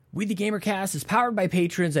We the Gamercast is powered by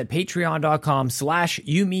patrons at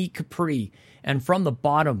patreon.com/Yumi Capri. And from the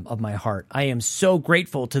bottom of my heart, I am so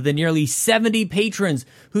grateful to the nearly 70 patrons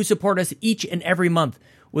who support us each and every month,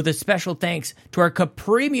 with a special thanks to our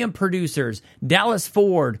Capremium producers, Dallas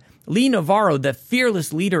Ford, Lee Navarro, the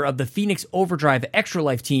fearless leader of the Phoenix Overdrive Extra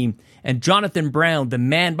Life team, and Jonathan Brown, the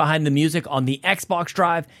man behind the music on the Xbox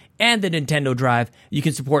Drive and the Nintendo Drive. You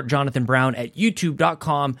can support Jonathan Brown at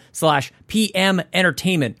youtube.com/PM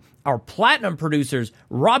Entertainment. Our platinum producers,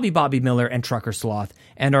 Robbie Bobby Miller and Trucker Sloth,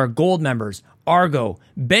 and our gold members, Argo,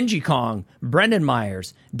 Benji Kong, Brendan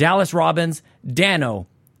Myers, Dallas Robbins, Dano,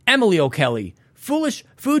 Emily O'Kelly, Foolish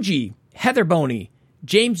Fuji, Heather Boney,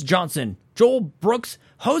 James Johnson, Joel Brooks,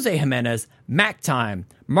 Jose Jimenez, Mac Time,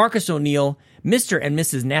 Marcus O'Neill, Mr. and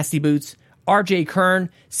Mrs. Nasty Boots, RJ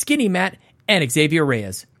Kern, Skinny Matt, and Xavier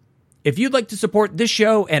Reyes. If you'd like to support this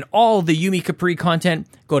show and all the Yumi Capri content,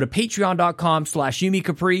 go to patreon.com/Yumi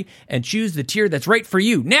Capri and choose the tier that's right for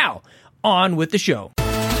you. Now, on with the show.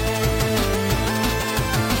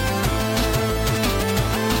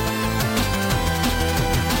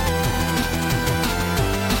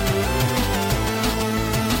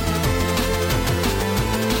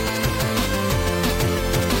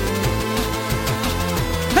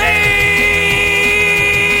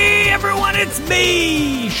 It's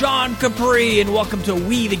me, Sean Capri, and welcome to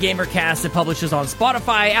We the Gamercast. It publishes on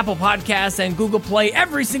Spotify, Apple Podcasts, and Google Play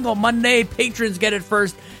every single Monday. Patrons get it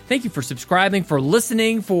first. Thank you for subscribing, for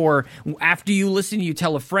listening, for after you listen, you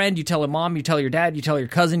tell a friend, you tell a mom, you tell your dad, you tell your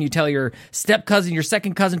cousin, you tell your step-cousin, your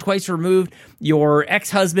second cousin twice removed, your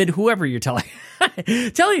ex-husband, whoever you're telling.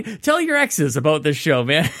 Tell your exes about this show,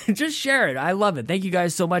 man. Just share it. I love it. Thank you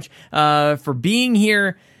guys so much for being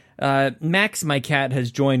here. Max, my cat,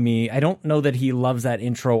 has joined me. I don't know that he loves that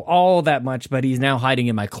intro all that much, but he's now hiding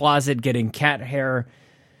in my closet, getting cat hair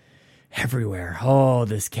everywhere. Oh,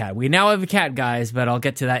 this cat. We now have a cat, guys, but I'll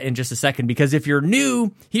get to that in just a second, because if you're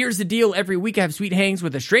new, here's the deal. Every week I have sweet hangs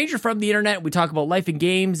with a stranger from the internet. We talk about life and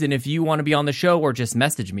games, and if you want to be on the show or just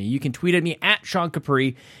message me, you can tweet at me at Sean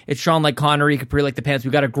Capri. It's Sean like Connery, Capri like the pants.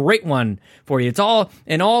 We got a great one for you. It's all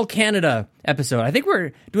an all Canada episode. I think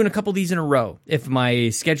we're doing a couple of these in a row. If my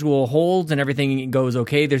schedule holds and everything goes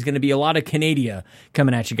okay, there's going to be a lot of Canada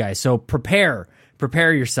coming at you guys. So prepare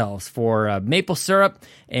yourselves for maple syrup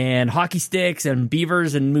and hockey sticks and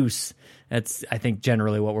beavers and moose. That's, I think,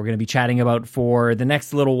 generally what we're going to be chatting about for the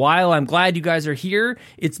next little while. I'm glad you guys are here.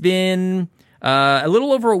 It's been a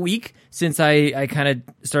little over a week since I kind of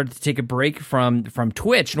started to take a break from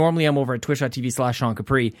Twitch. Normally I'm over at twitch.tv/Sean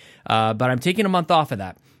Capri, but I'm taking a month off of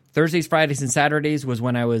that. Thursdays, Fridays, and Saturdays was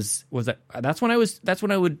when I that's when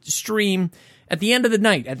I would stream at the end of the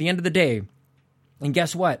night, at the end of the day. And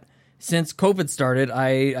guess what? Since COVID started,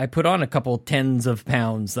 I put on a couple tens of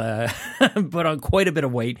pounds, put on quite a bit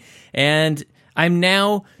of weight, and I'm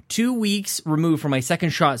now 2 weeks removed from my second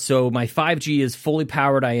shot, so my 5G is fully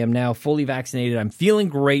powered. I am now fully vaccinated. I'm feeling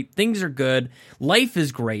great. Things are good. Life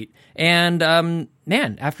is great. And,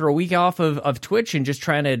 man, after a week off of Twitch and just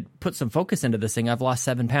trying to put some focus into this thing, I've lost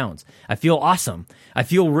 7 pounds. I feel awesome. I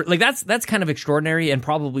feel like that's kind of extraordinary, and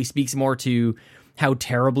probably speaks more to how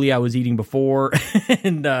terribly I was eating before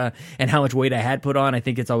and how much weight I had put on. I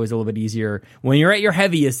think it's always a little bit easier when you're at your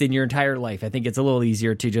heaviest in your entire life. I think it's a little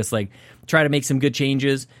easier to just like try to make some good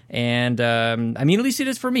changes. And I mean, at least it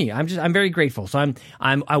is for me. I'm very grateful. So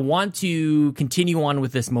I want to continue on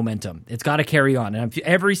with this momentum. It's got to carry on. And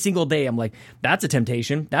every single day I'm like, that's a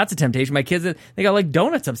temptation. That's a temptation. My kids, they got like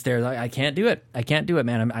donuts upstairs. I can't do it. I can't do it,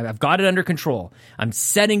 man. I've got it under control. I'm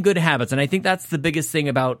setting good habits. And I think that's the biggest thing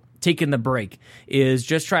about taking the break, is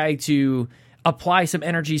just try to apply some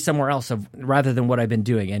energy somewhere else rather than what I've been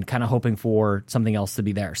doing, and kind of hoping for something else to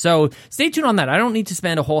be there. So stay tuned on that. I don't need to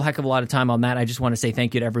spend a whole heck of a lot of time on that. I just want to say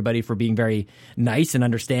thank you to everybody for being very nice and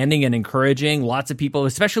understanding and encouraging. Lots of people,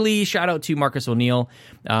 especially shout out to Marcus O'Neill.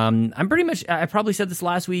 I probably said this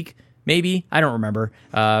last week, maybe, I don't remember.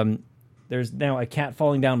 There's now a cat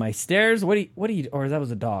falling down my stairs. Or that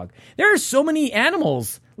was a dog. There are so many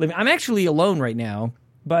animals living. I'm actually alone right now.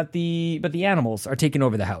 But the animals are taking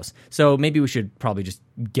over the house. So maybe we should probably just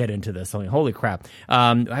get into this. Holy crap.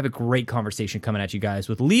 I have a great conversation coming at you guys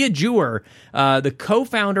with Leah Jewer, the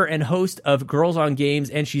co-founder and host of Girls on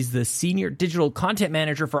Games, and she's the senior digital content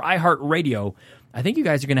manager for iHeartRadio. I think you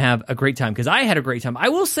guys are going to have a great time, because I had a great time. I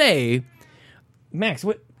will say, Max,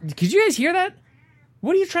 could you guys hear that?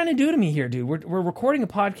 What are you trying to do to me here, dude? We're recording a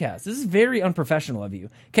podcast. This is very unprofessional of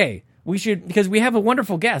you. Okay. We should, because we have a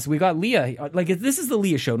wonderful guest. We got Leah. Like, this is the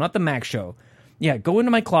Leah show, not the Max show. Yeah, go into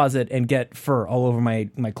my closet and get fur all over my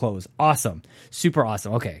clothes. Awesome. Super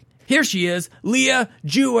awesome. Okay. Here she is, Leah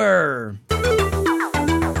Jewer.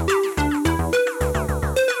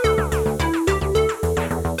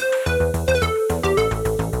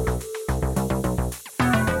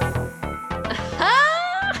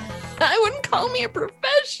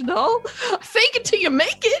 scandal. Fake it till you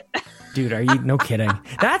make it. Dude, are you no kidding?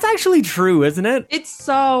 That's actually true, isn't it? It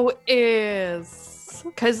so is.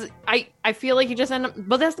 Because I feel like you just end up,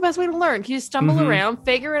 but that's the best way to learn. You stumble around,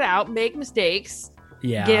 figure it out, make mistakes,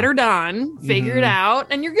 get her done, figure it out,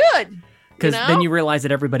 and you're good. Because then you realize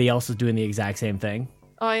that everybody else is doing the exact same thing.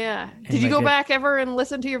 Oh, yeah. Did you go back ever and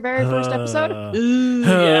listen to your very first episode?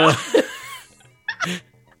 Yeah.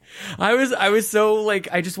 I was so like,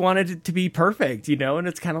 I just wanted it to be perfect, and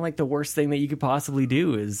it's kind of like the worst thing that you could possibly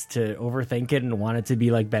do is to overthink it and want it to be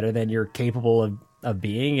like better than you're capable of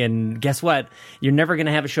being. And guess what? You're never going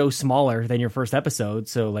to have a show smaller than your first episode.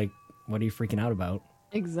 So like, what are you freaking out about?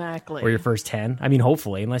 Exactly. Or your first 10. I mean,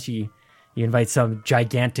 hopefully, unless you invite some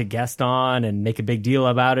gigantic guest on and make a big deal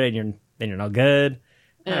about it, and then you're not good.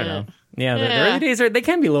 I don't know. Yeah, the early days they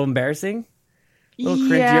can be a little embarrassing. A little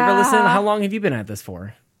cringe. You ever listen? How long have you been at this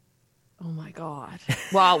for? Oh my God.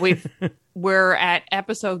 Well, we're at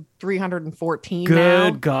episode 314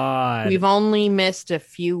 now. Good God. We've only missed a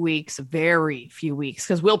few weeks, very few weeks,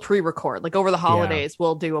 because we'll pre-record. Like over the holidays,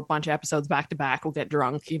 we'll do a bunch of episodes back to back. We'll get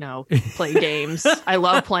drunk, play games. I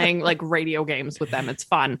love playing like radio games with them. It's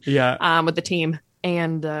fun. Yeah. With the team.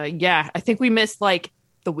 And I think we missed like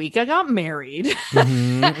the week I got married.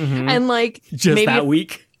 And like just maybe that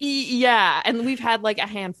week. Yeah, and we've had like a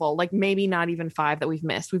handful, like maybe not even 5 that we've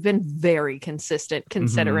missed. We've been very consistent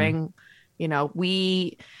considering,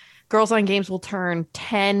 we Girls on Games will turn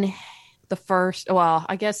 10 the first, well,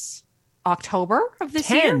 I guess October of this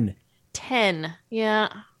year. 10. Yeah.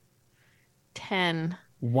 10.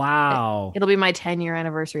 Wow. It'll be my 10-year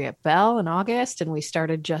anniversary at Bell in August, and we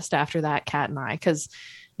started just after that, Kat and I, because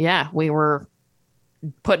we were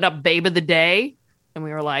putting up Babe of the Day. And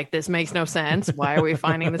we were like, this makes no sense. Why are we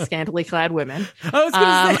finding the scantily clad women? I was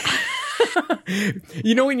going to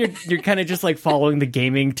say, when you're kind of just like following the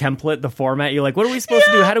gaming template, the format, you're like, what are we supposed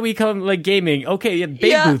to do? How do we come like gaming? Okay,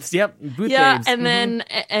 babe booths. Yep, booth babes. And then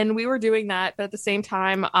and we were doing that, but at the same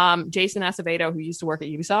time, Jason Acevedo, who used to work at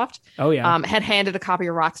Ubisoft, had handed a copy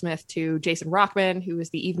of Rocksmith to Jason Rockman, who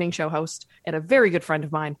is the evening show host and a very good friend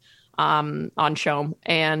of mine on Showm.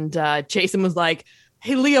 And Jason was like,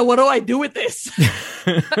 hey, Leah, what do I do with this?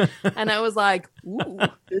 And I was like, ooh,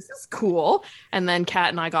 this is cool. And then Kat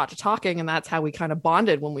and I got to talking, and that's how we kind of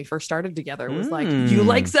bonded when we first started together. It was like, you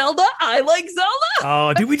like Zelda? I like Zelda.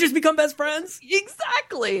 Oh, did we just become best friends?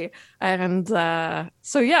 Exactly. And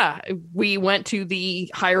we went to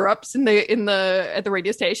the higher ups at the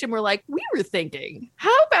radio station. We're like, we were thinking,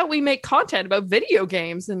 how about we make content about video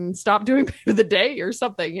games and stop doing Babe of the Day or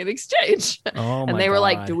something in exchange? Oh, and they were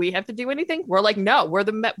like, do we have to do anything? We're like, no, we're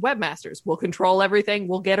the webmasters. We'll control everything.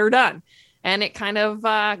 We'll get her done. And it kind of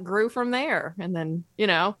grew from there. And then,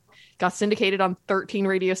 got syndicated on 13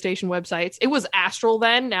 radio station websites. It was Astral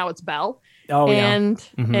then. Now it's Bell. Oh, and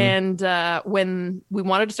when we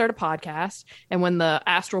wanted to start a podcast, and when the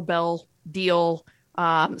Astral Bell deal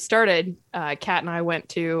started, Kat and I went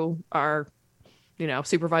to our,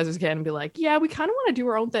 supervisors again and be like, yeah, we kind of want to do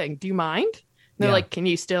our own thing. Do you mind? And they're like, can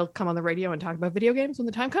you still come on the radio and talk about video games when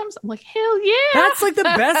the time comes? I'm like, hell yeah. That's like the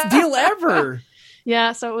best deal ever.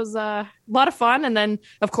 Yeah, so it was a lot of fun. And then,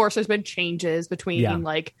 of course, there's been changes between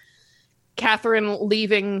like Catherine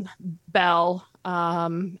leaving Bell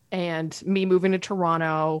and me moving to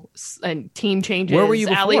Toronto, and team changes. Where were you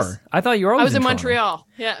before? I thought you were always I was in Toronto. Montreal.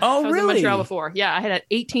 Yeah. Oh, I was really? in Montreal before. Yeah, I had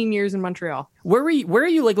 18 years in Montreal. Where are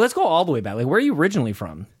you? Like, let's go all the way back. Like, where are you originally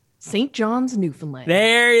from? St. John's, Newfoundland.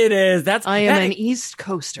 There it is. I am an East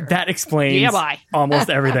Coaster. That explains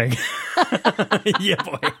almost everything. Yeah,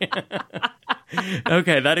 boy.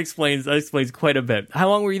 Okay, that explains quite a bit. How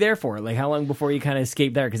long were you there for? Like, how long before you kind of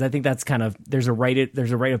escaped there? Because I think that's kind of there's a rite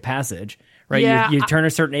of passage, right? Yeah, you turn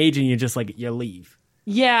a certain age and you just like you leave.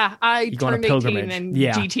 Yeah, I turned 18 and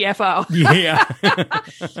GTFO. Yeah.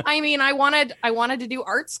 I mean, I wanted to do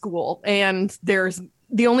art school, and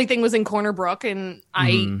the only thing was in Corner Brook, and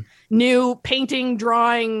I knew painting,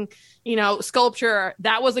 drawing, sculpture,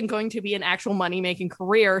 that wasn't going to be an actual money-making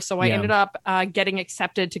career. So I ended up getting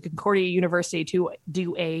accepted to Concordia University to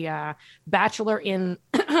do a bachelor in,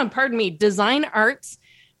 design arts,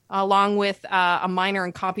 along with a minor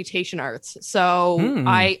in computation arts. So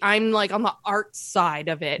I'm like on the art side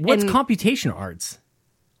of it. What's computation arts?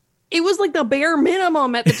 It was like the bare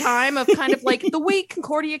minimum at the time of kind of like the way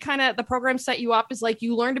Concordia the program set you up is like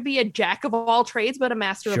you learn to be a jack of all trades, but a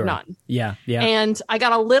master of none. Yeah. Yeah. And I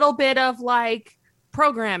got a little bit of like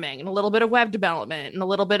programming and a little bit of web development and a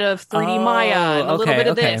little bit of 3D Maya and a little bit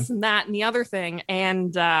of this and that and the other thing.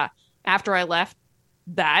 And after I left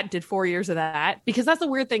did 4 years of that, because that's the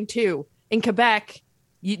weird thing too. In Quebec,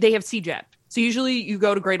 they have CEGEP. So usually you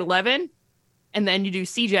go to grade 11 and then you do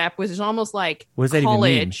CJEP, which is almost like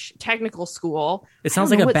college technical school. It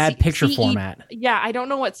sounds like a bad picture format. Yeah, I don't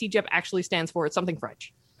know what CJEP actually stands for. It's something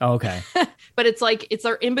French. Oh, okay. But it's like it's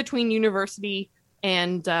in between university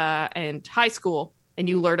and high school, and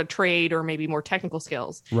you learn a trade or maybe more technical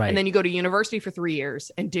skills. Right. And then you go to university for 3 years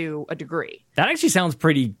and do a degree. That actually sounds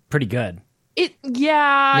pretty good.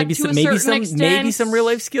 Maybe some real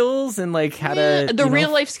life skills and like how to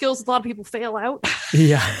real life skills. A lot of people fail out.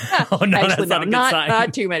 Yeah. Oh no, actually, that's not a good sign.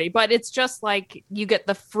 Not too many, but it's just like you get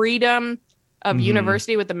the freedom of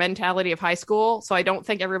university with the mentality of high school. So I don't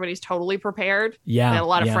think everybody's totally prepared. Yeah. I had a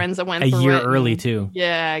lot of friends that went through a year early too.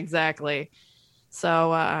 Yeah, exactly.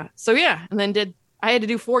 So yeah, and then I had to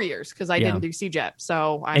do 4 years because I didn't do CJEP.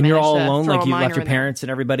 So and you're all alone, like you left your parents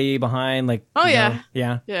and everybody behind, like yeah.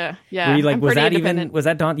 Were you like, was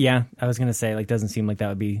that daunting? Yeah, I was gonna say, like, doesn't seem like that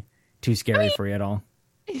would be too scary for you at all.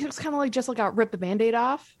 It was kind of like just like I ripped the Band-Aid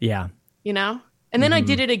off. Yeah, you know. And then I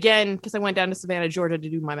did it again because I went down to Savannah, Georgia, to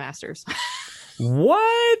do my master's.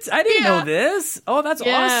 What? I didn't know this. Oh, that's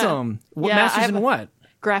awesome. What master's in what?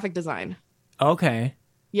 Graphic design. Okay.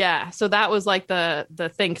 Yeah, so that was like the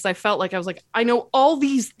thing, because I felt like I was like, I know all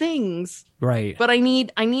these things, right? But I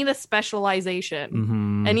need a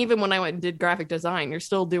specialization. And even when I went and did graphic design, you're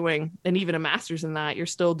still doing, and even a master's in that, you're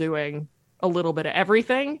still doing a little bit of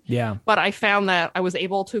everything. Yeah. But I found that I was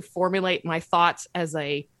able to formulate my thoughts as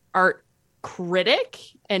a art critic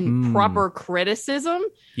and proper criticism.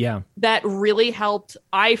 Yeah, that really helped,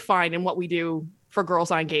 I find, in what we do for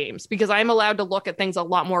Girls on Games, because I'm allowed to look at things a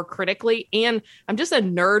lot more critically, and I'm just a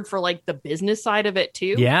nerd for like the business side of it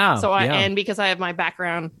too. Yeah. So and because I have my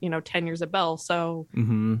background, 10 years at Bell, so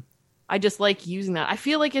I just like using that. I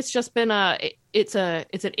feel like it's just been it's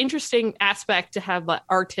an interesting aspect to have the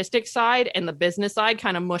artistic side and the business side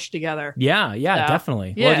kind of mushed together. Yeah,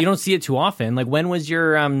 definitely. Yeah. Well, you don't see it too often. Like, when was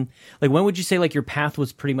your when would you say like your path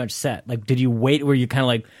was pretty much set? Like, did you wait? Were you kind of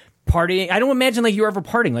like partying? I don't imagine like you were ever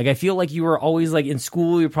partying. Like, I feel like you were always like in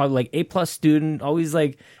school. You're probably like A+ student, always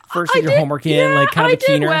like first with your homework in, like kind of a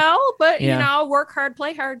keener. I did well, but work hard,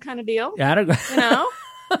 play hard kind of deal. Yeah, I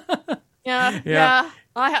don't. Yeah.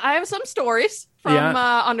 I have some stories from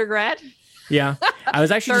undergrad. Yeah, I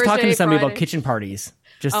was actually just talking to somebody about kitchen parties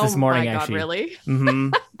just this morning. Oh my God, actually, really?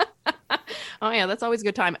 Mm-hmm. Oh yeah, that's always a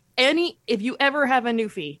good time. If you ever have a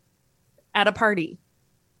newfie at a party,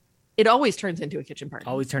 it always turns into a kitchen party.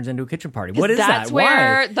 Always turns into a kitchen party. What is that? That's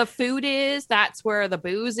where the food is. That's where the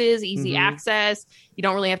booze is. Easy access. You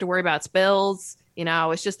don't really have to worry about spills.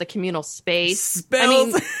 It's just the communal space.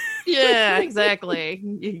 Spills. Yeah, exactly.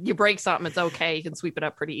 You break something, it's okay. You can sweep it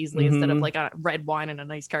up pretty easily instead of like a red wine and a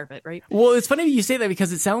nice carpet, right? Well, it's funny you say that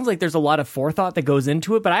because it sounds like there's a lot of forethought that goes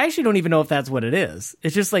into it, but I actually don't even know if that's what it is.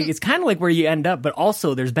 It's just like, it's kind of like where you end up, but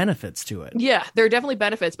also there's benefits to it. Yeah, there are definitely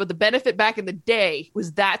benefits, but the benefit back in the day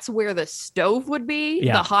was that's where the stove would be,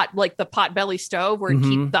 the hot, like the potbelly stove where it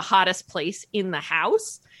keep the hottest place in the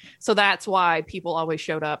house. So that's why people always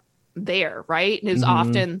showed up there, right? And it was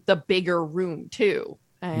often the bigger room too.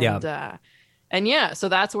 And so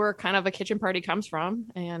that's where kind of a kitchen party comes from.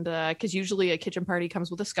 And because usually a kitchen party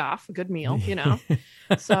comes with a scoff, a good meal,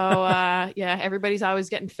 So everybody's always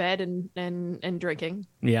getting fed and drinking.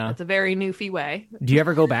 Yeah, it's a very newfie way. Do you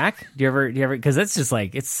ever go back? Do you ever? Because it's just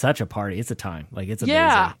like, it's such a party. It's a time. Like, it's amazing.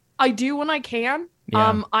 Yeah, I do when I can.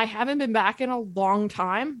 Yeah. I haven't been back in a long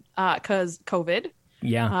time because COVID.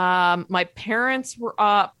 Yeah. My parents were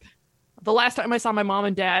up. The last time I saw my mom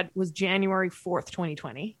and dad was January 4th,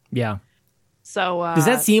 2020. Yeah. So does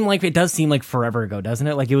that seem like, it does seem like forever ago, doesn't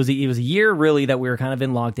it? Like it was a year really that we were kind of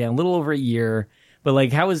in lockdown, a little over a year. But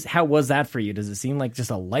like, how was that for you? Does it seem like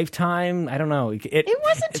just a lifetime? I don't know. It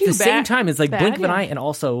wasn't too bad. At the same time, it's like blink of an eye, and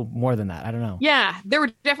also more than that. I don't know. Yeah, there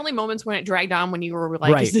were definitely moments when it dragged on when you were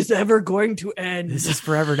like, "Is this ever going to end? This is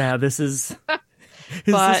forever now. This is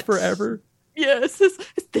this forever? Yes,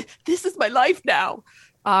 this is my life now."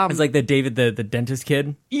 It's like the David, the dentist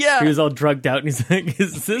kid. Yeah. He was all drugged out and he's like,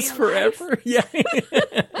 is this forever? Yeah.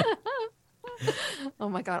 Oh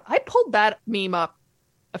my God. I pulled that meme up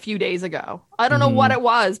a few days ago. I don't know what it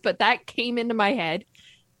was, but that came into my head.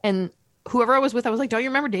 And whoever I was with, I was like, don't you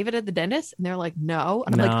remember David at the dentist? And they're like, no.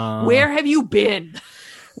 And I'm like, where have you been?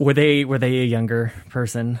 Were they a younger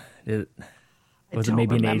person? Was it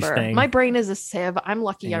maybe an age thing? My brain is a sieve. I'm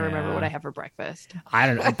lucky I remember what I have for breakfast. I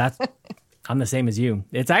don't know. I'm the same as you.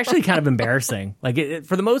 It's actually kind of embarrassing. Like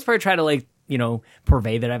for the most part, I try to like,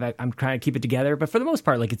 purvey that I'm trying to keep it together. But for the most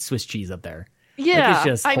part, like it's Swiss cheese up there. Yeah. Like,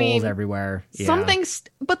 it's just holes everywhere. Yeah.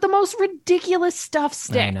 But the most ridiculous stuff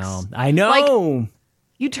sticks. I know.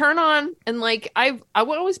 you turn on and like I've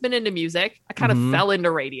always been into music. I kind of fell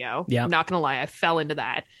into radio. Yeah. I'm not gonna lie, I fell into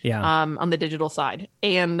that. Yeah. On the digital side.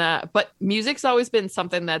 And but music's always been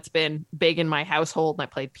something that's been big in my household. And I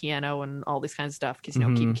played piano and all these kinds of stuff because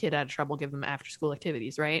keep a kid out of trouble, give them after school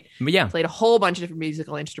activities, right? But yeah. Played a whole bunch of different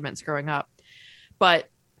musical instruments growing up. But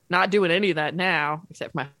not doing any of that now,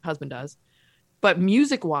 except my husband does. But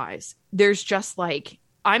music wise, there's just like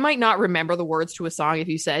I might not remember the words to a song if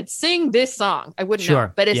you said, sing this song. I wouldn't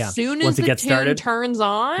know. But as soon as the tune turns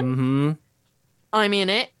on, I'm in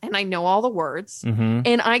it and I know all the words.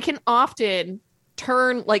 And I can often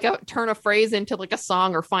turn a phrase into like a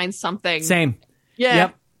song or find something. Same. Yeah.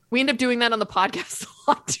 Yep. We end up doing that on the podcast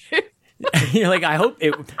a lot too. You're like, I hope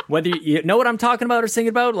it, whether you know what I'm talking about or sing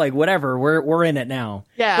about, like whatever, we're in it now.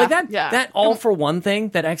 Yeah. Like that all for one thing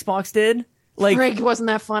that Xbox did. Like, Greg, wasn't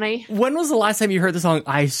that funny? When was the last time you heard the song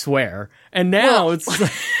I Swear? And now it's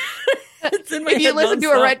like, it's in my head. You listen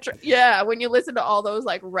to a retro, when you listen to all those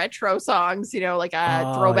like retro songs, you know, like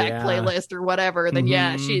a throwback playlist or whatever, then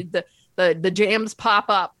the jams pop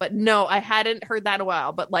up. But no, I hadn't heard that in a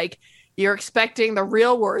while. But like you're expecting the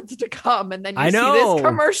real words to come, and then you see this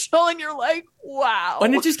commercial, and you're like, wow.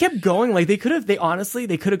 And it just kept going. Like they honestly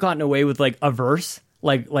could have gotten away with like a verse.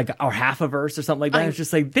 Like or half a verse or something like that. It's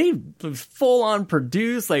just like they full on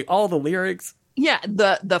produce like all the lyrics. Yeah,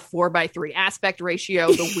 the 4:3 aspect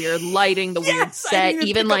ratio, the weird lighting, the weird set,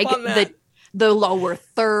 even like the lower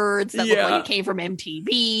thirds that look like it came from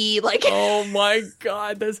MTV. Like, oh my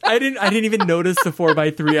god, I didn't even notice the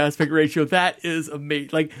 4:3 aspect ratio. That is amazing.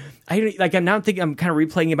 Like I'm now thinking, I'm kind of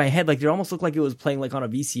replaying in my head. Like it almost looked like it was playing like on a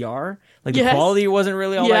VCR. Like the quality wasn't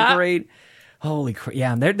really all that great. Holy crap!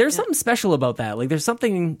 Yeah, there's something special about that. Like, there's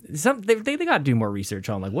something. They got to do more research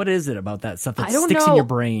on. Like, what is it about that stuff that sticks in your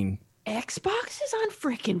brain? Xbox is on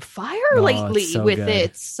freaking fire lately with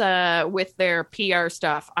its with their PR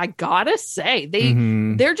stuff. I gotta say,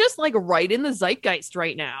 they're just like right in the zeitgeist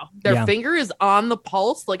right now. Their finger is on the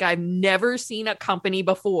pulse. Like I've never seen a company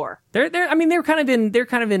before. They're kind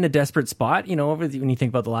of in a desperate spot. You know, when you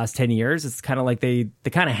think about the last 10 years, it's kind of like they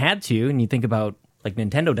kind of had to. And you think about. Like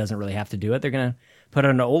Nintendo doesn't really have to do it. They're going to put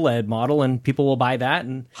out an OLED model and people will buy that.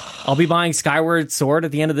 And I'll be buying Skyward Sword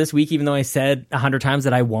at the end of this week, even though I said 100 times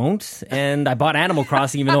that I won't. And I bought Animal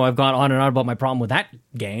Crossing, even though I've gone on and on about my problem with that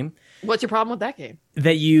game. What's your problem with that game?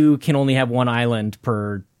 That you can only have one island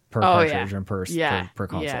per cartridge and per console.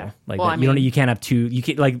 Yeah. Like you can't have two. You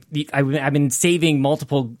can't I've been saving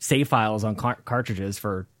multiple save files on cartridges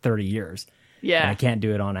for 30 years. Yeah. And I can't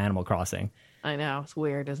do it on Animal Crossing. I know, it's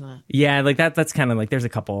weird, isn't it? Yeah, like that's kind of like there's a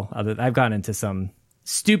couple other. I've gotten into some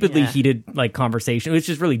stupidly heated like conversation, which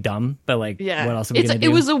is really dumb. But like, what else are we gonna do?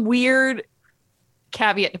 It was a weird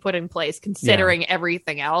caveat to put in place, considering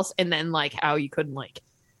everything else, and then like how you couldn't like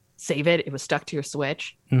save it. It was stuck to your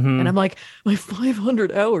Switch, and I'm like, my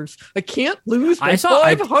 500 hours. I can't lose my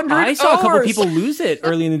 500 I saw a couple people lose it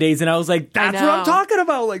early in the days, and I was like, that's what I'm talking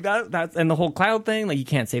about. Like that's and the whole cloud thing. Like you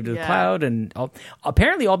can't save to the cloud, and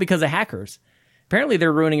apparently all because of hackers. Apparently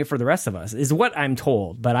they're ruining it for the rest of us, is what I'm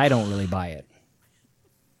told, but I don't really buy it.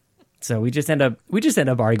 So we just end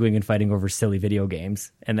up arguing and fighting over silly video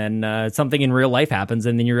games, and then something in real life happens,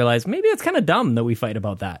 and then you realize maybe it's kind of dumb that we fight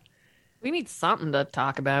about that. We need something to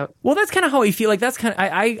talk about. Well, that's kind of how I feel. Like that's kind of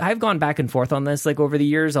I've gone back and forth on this like over the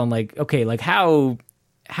years on like okay, like how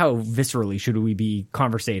viscerally should we be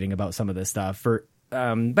conversating about some of this stuff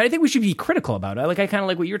but I think we should be critical about it. Like I kind of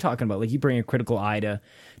like what you're talking about. Like you bring a critical eye to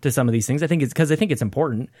some of these things. I think it's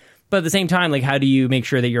important. But at the same time, like how do you make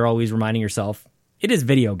sure that you're always reminding yourself it is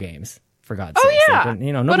video games, for God's sake. Yeah. Like,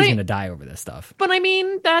 nobody's going to die over this stuff. But I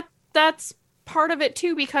mean that's part of it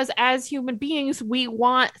too, because as human beings, we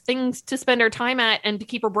want things to spend our time at and to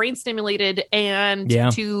keep our brain stimulated and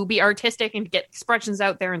to be artistic and to get expressions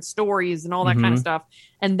out there and stories and all that kind of stuff.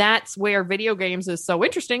 And that's where video games is so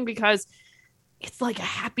interesting because it's like a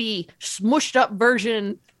happy, smushed up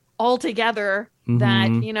version all together that,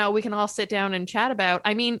 we can all sit down and chat about.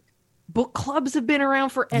 I mean, book clubs have been around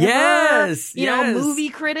forever. Yes. You know, movie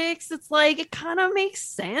critics, it's like, it kind of makes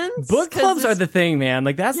sense. Book clubs are the thing, man.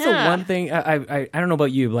 Like, that's the one thing. I don't know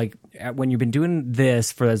about you. Like, when you've been doing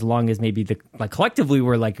this for as long as maybe collectively,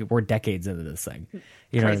 we're decades into this thing.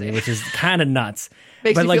 You know what I mean? Which is kind of nuts.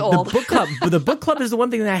 Makes but me like feel old. the book club is the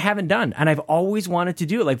one thing that I haven't done, and I've always wanted to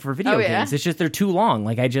do it. Like for video games, it's just they're too long.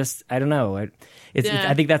 Like I don't know. I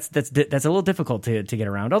think that's a little difficult to get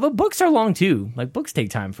around. Although books are long too. Like books take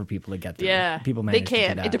time for people to get through. Yeah, people manage. They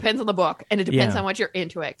can. It depends on the book, and it depends how much you're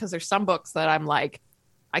into it. Because there's some books that I'm like,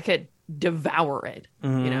 I could devour it.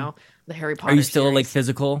 Mm-hmm. You know, the Harry Potter. Are you still series. like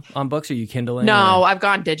physical on books? Or are you Kindling? No, I've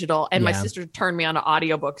gone digital, and my sister turned me on to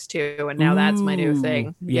audiobooks too, and now that's my new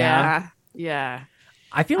thing. Yeah.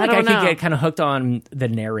 I feel like I could get kind of hooked on the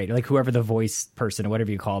narrator, like whoever the voice person or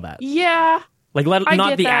whatever you call that. Yeah. Like,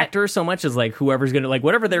 not the actor so much as like whoever's going to, like,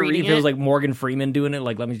 whatever they're reading. If it was like Morgan Freeman doing it,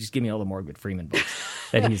 like, let me just give me all the Morgan Freeman books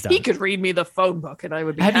that he's done. He could read me the phone book and I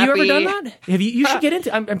would be happy. Have you ever done that? You should get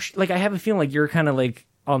into, I have a feeling like you're kind of like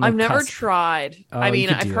on the I've never cusp. tried. Oh, I mean,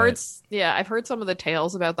 I've heard it. some of the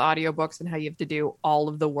tales about the audiobooks and how you have to do all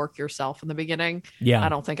of the work yourself in the beginning. Yeah. I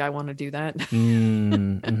don't think I want to do that.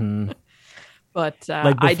 Mm-hmm. But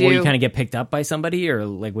like before you kind of get picked up by somebody, or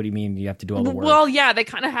like, what do you mean you have to do all the work? Well, yeah, they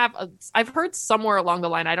kind of have. I've heard somewhere along the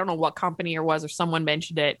line, I don't know what company it was, or someone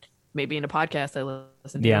mentioned it, maybe in a podcast I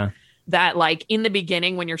listened to, that like in the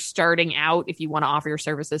beginning when you're starting out, if you want to offer your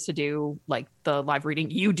services to do like the live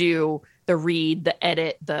reading, you do the read, the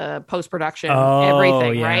edit, the post-production,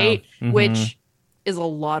 everything, right? Mm-hmm. Which is a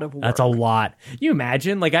lot of work. That's a lot. You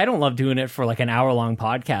imagine? Like, I don't love doing it for like an hour-long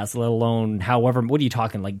podcast, let alone however, what are you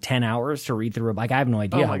talking, like 10 hours to read through? Like, I have no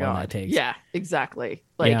idea how long that takes. Yeah, exactly.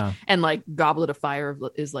 Like, and like Goblet of Fire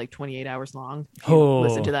is like 28 hours long.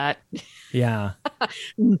 Listen to that. Yeah.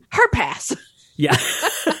 Hard pass. Yeah.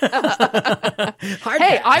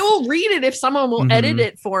 I will read it if someone will edit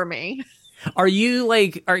it for me. Are you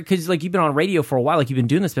like, because like you've been on radio for a while, like you've been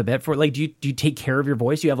doing this a bit for like, do you take care of your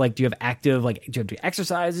voice? Do you have active, like, do you have to do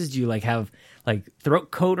exercises? Do you like have like throat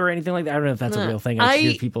coat or anything like that? I don't know if that's a real thing. I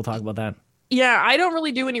hear people talk about that. Yeah, I don't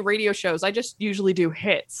really do any radio shows. I just usually do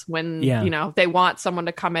hits when, they want someone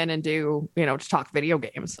to come in and do, to talk video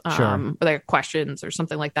games. Or they have questions or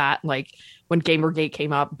something like that. Like when Gamergate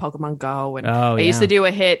came up, Pokemon Go. And I used to do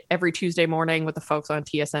a hit every Tuesday morning with the folks on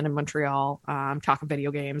TSN in Montreal, talking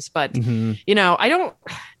video games. But, I don't,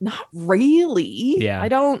 not really. Yeah. I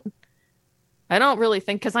don't really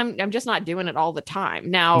think, because I'm just not doing it all the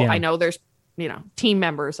time. Now, I know there's, team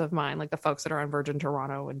members of mine, like the folks that are on Virgin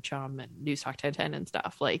Toronto and Chum and News Talk 1010 and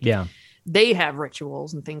stuff, like they have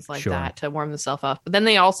rituals and things like that to warm themselves up. But then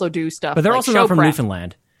they also do stuff. But they're like also not from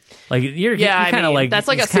Newfoundland. Like you're kind of like, that's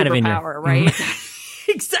like a superpower, right?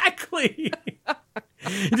 Exactly.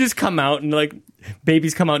 You just come out and like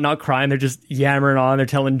babies come out not crying, they're just yammering on, they're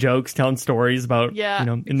telling jokes, telling stories about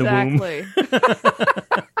in the womb.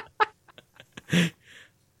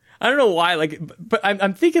 I don't know why, like, but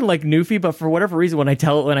I'm thinking like Newfie, but for whatever reason, when I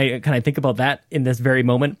kind of think about that in this very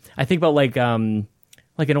moment, I think about like an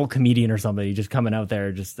old comedian or somebody just coming out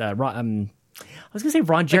there, just I was gonna say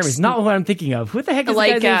Ron Jeremy's not what I'm thinking of. Who the heck is the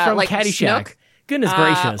guy's name from Caddyshack? Snook? Goodness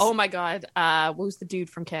gracious! Oh my god! What was the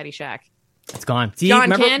dude from Caddyshack? It's gone.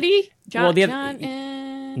 John Candy? No, Bill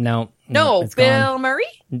gone. Murray.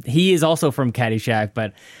 He is also from Caddyshack,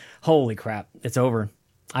 but holy crap, it's over.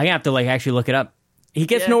 I have to like actually look it up. He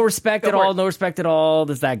gets no respect at all. No respect at all.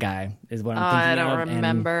 There's that guy is what I'm thinking of. I don't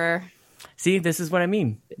remember. See, this is what I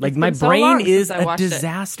mean. Like my brain is a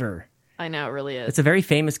disaster. I know, it really is. It's a very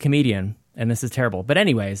famous comedian, and this is terrible. But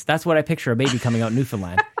anyways, that's what I picture a baby coming out in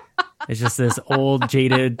Newfoundland. It's just this old,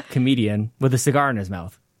 jaded comedian with a cigar in his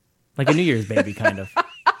mouth. Like a New Year's baby, kind of.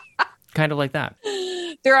 Kind of like that.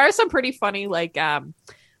 There are some pretty funny, like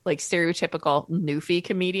stereotypical Newfie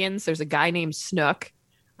comedians. There's a guy named Snook.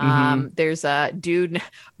 There's a dude,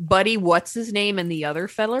 Buddy, what's his name, and the other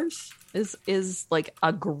fellers is like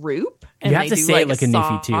a group. And you have to say it like a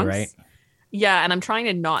Newfie too, right? Yeah, and I'm trying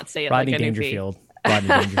to not say it Rodney like a Dangerfield. Rodney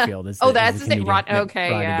Dangerfield is that's his name. Rodney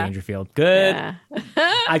Dangerfield. Good.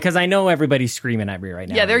 Because I know everybody's screaming at me right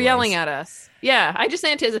now. Yeah, they're yelling at us. Yeah, I just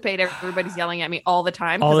anticipate everybody's yelling at me all the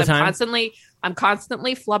time. All the time? I'm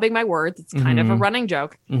constantly flubbing my words. It's kind of a running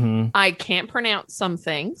joke. I can't pronounce some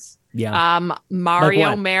things. Yeah. Mario,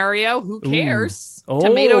 like Mario, who cares?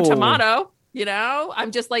 Tomato.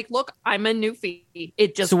 I'm just like, look, I'm a Newfie.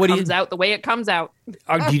 It just comes out the way it comes out.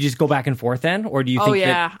 Do you just go back and forth then? Or do you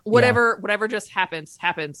think whatever just happens.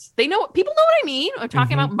 They know, people know what I mean. I'm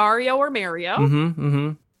talking about Mario or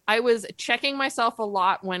Mario. I was checking myself a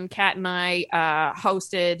lot when Kat and I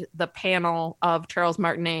hosted the panel of Charles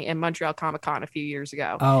Martinet in Montreal Comic Con a few years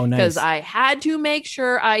ago. Oh, nice. Because I had to make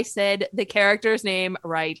sure I said the character's name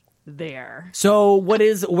right there. So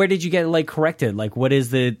where did you get like corrected? Like what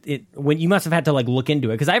is when you must have had to like look into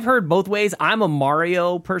it? Because I've heard both ways. I'm a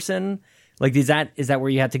Mario person. Like is that where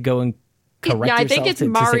you had to go and correct yourself? I think it's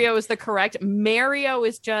Mario is the correct. Mario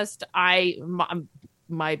is just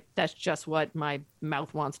that's just what my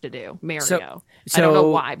mouth wants to do. Mario. So I don't know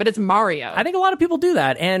why, but it's Mario. I think a lot of people do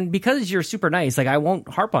that, and because you're super nice, like I won't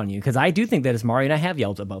harp on you because I do think that it's Mario, and I have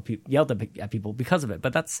yelled at people because of it.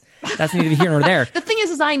 But that's neither here nor there. The thing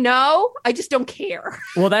is I know, I just don't care.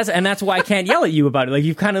 Well, that's why I can't yell at you about it. Like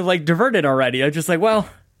you've kind of like diverted already. I'm just like, well,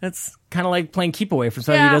 that's kind of like playing keep away from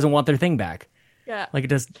somebody who doesn't want their thing back. Yeah, like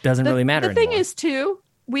it doesn't really matter. The thing is too,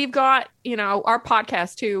 we've got our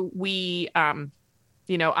podcast too. We I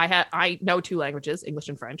know 2 languages, English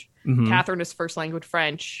and French. Mm-hmm. Catherine is first language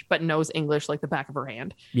French, but knows English like the back of her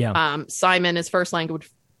hand. Yeah. Simon is first language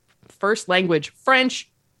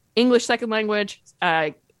French, English second language.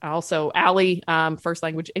 Also Allie, first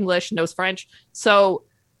language English, knows French. So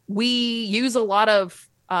we use a lot of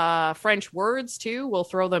French words too. We'll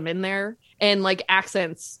throw them in there, and like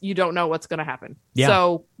accents, you don't know what's going to happen. Yeah.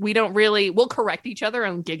 So we don't we'll correct each other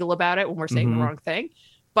and giggle about it when we're saying the wrong thing.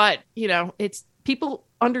 But it's people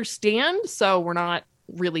understand, so we're not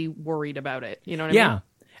really worried about it. You know what I mean?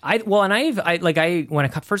 When I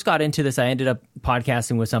first got into this, I ended up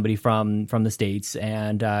podcasting with somebody from the States,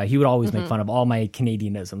 and he would always make fun of all my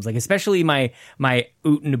Canadianisms, like especially my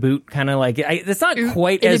oot and a boot kind of like. It's not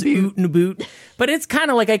quite as oot and a boot, but it's kind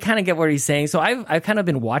of like I kind of get what he's saying. So I've kind of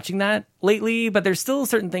been watching that lately, but there's still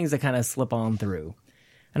certain things that kind of slip on through.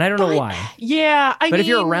 And I don't know why. Yeah, but if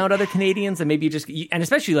you're around other Canadians, and maybe and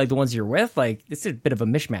especially like the ones you're with, like it's a bit of a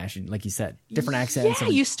mishmash, like you said, different accents. Yeah,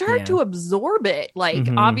 you start to absorb it. Like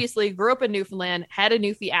obviously, grew up in Newfoundland, had a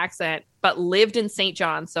Newfie accent, but lived in St.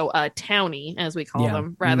 John, so a townie as we call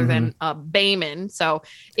them, rather than a Bayman. So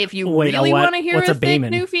if you really want to hear a thick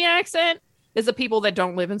Newfie accent, is the people that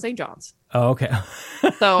don't live in St. John's. Oh, okay.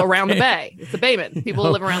 So around the bay, it's the Bayman. People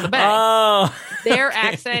who live around the bay. Oh. Their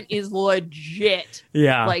accent is legit.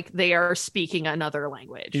 Yeah. Like they are speaking another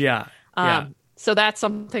language. Yeah. So that's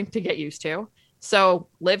something to get used to. So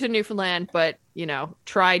lived in Newfoundland, but,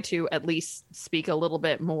 tried to at least speak a little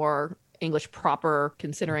bit more English proper,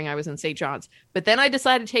 considering I was in St. John's. But then I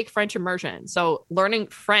decided to take French immersion. So learning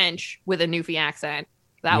French with a Newfie accent,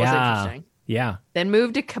 that was interesting. Yeah. Then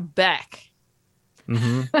moved to Quebec.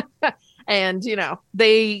 Mm-hmm. And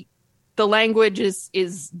the language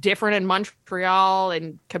is different in Montreal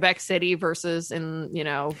and Quebec City versus in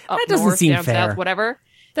up that doesn't north, seem down fair. south, whatever.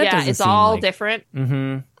 It's all different.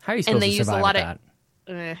 Mm-hmm. How are you supposed to survive with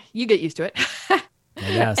that? You get used to it.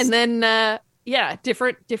 Yes. And then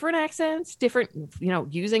different accents, different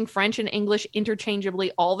using French and English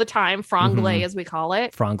interchangeably all the time. Franglais, as we call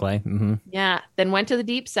it. Franglais. Mm-hmm. Yeah. Then went to the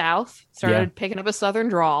deep south. Started picking up a southern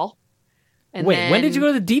drawl. And wait, when did you go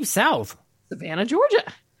to the deep south? Savannah, Georgia.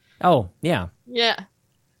 Oh, yeah. Yeah.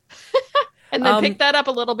 And then pick that up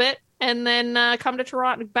a little bit, and then come to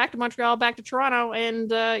Toronto, back to Montreal, back to Toronto,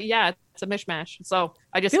 and it's a mishmash. So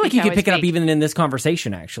I just feel like you could pick it up even in this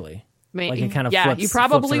conversation, actually. Maybe. Like it kind of you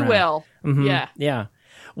probably will. Mm-hmm. Yeah.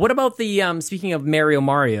 What about the speaking of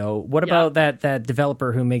Mario? What about that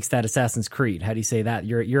developer who makes that Assassin's Creed? How do you say that?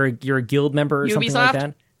 You're a guild member or Ubisoft? Something like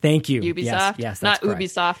that? Thank you. Ubisoft. Yes, that's not correct.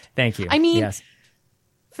 Ubisoft. Thank you. I mean, yes.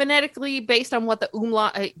 Phonetically, based on what the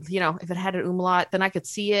umlaut, if it had an umlaut, then I could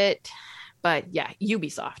see it. But yeah,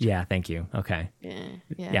 Ubisoft. Yeah, thank you. Okay.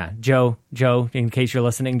 Yeah. Joe, in case you're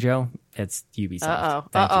listening, Joe, it's Ubisoft.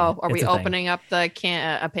 Are we opening up the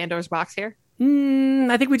Pandora's box here?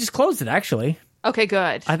 I think we just closed it, actually. Okay,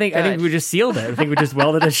 good. I think we just sealed it. I think we just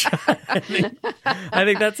welded it shut. I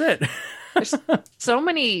think that's it. There's so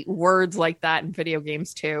many words like that in video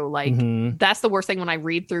games too. Like that's the worst thing when I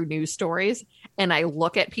read through news stories and I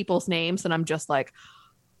look at people's names and I'm just like,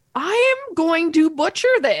 I am going to butcher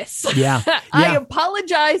this. Yeah. I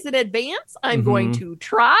apologize in advance. I'm going to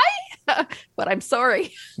try, but I'm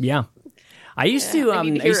sorry. Yeah. I used to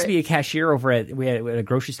be a cashier over at a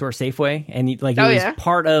grocery store, Safeway, and it was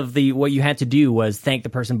part of what you had to do was thank the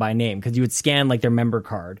person by name, because you would scan like their member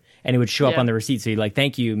card and it would show up on the receipt. So you'd like,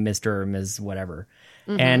 thank you, Mr. or Ms. whatever.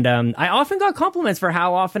 And I often got compliments for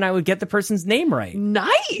how often I would get the person's name right.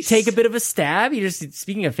 Nice. Take a bit of a stab.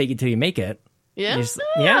 Speaking of fake it till you make it. Yeah. Good skills.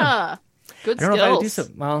 I don't know if I would do so.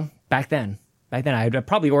 Well, back then I'd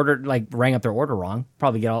probably rang up their order wrong.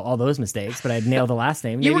 Probably get all those mistakes, but I'd nail the last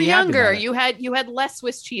name. You were younger. You had less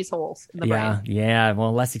Swiss cheese holes in the brain. Yeah.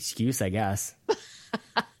 Well, less excuse, I guess.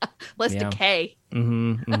 Less decay.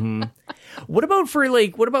 What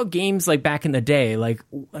about games like back in the day? Like,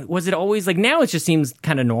 was it always like, now it just seems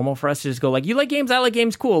kind of normal for us to just go like, you like games, I like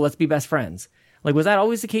games, cool, let's be best friends. Like, was that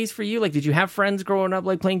always the case for you? Like, did you have friends growing up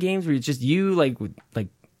like playing games? Were it just you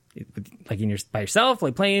by yourself,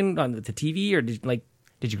 like playing on the TV, or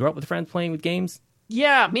did you grow up with friends playing with games?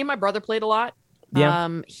 Yeah, me and my brother played a lot.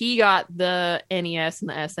 Yeah. He got the NES and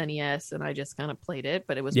the SNES, and I just kind of played it,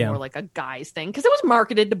 but it was more like a guy's thing because it was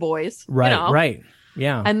marketed to boys. Right, you know? right.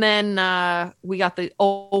 Yeah. And then we got the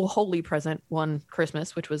holy present one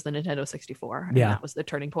Christmas, which was the Nintendo 64. And that was the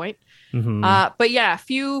turning point. Mm-hmm. But yeah, a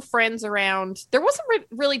few friends around. There wasn't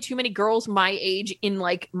really too many girls my age in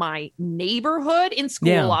like my neighborhood. In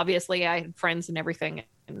school, obviously, I had friends and everything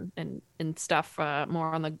and stuff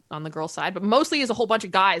more on the girl side, but mostly is a whole bunch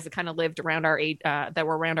of guys that kind of lived around our age, that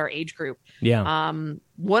were around our age group. Yeah.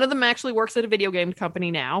 One of them actually works at a video game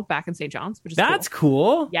company now back in St. John's, which is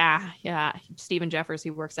cool. Yeah. Stephen Jeffers,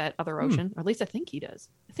 he works at Other Ocean, or at least I think he does.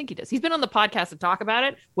 He's been on the podcast to talk about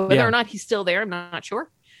it. Whether or not he's still there, I'm not sure.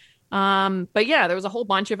 But yeah, there was a whole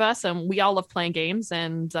bunch of us and we all love playing games,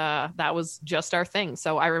 and that was just our thing.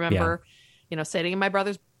 So I remember, sitting in my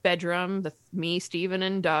brother's bedroom, me, Steven,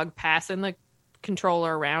 and Doug passing the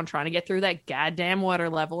controller around, trying to get through that goddamn water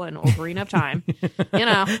level in Ocarina of Time.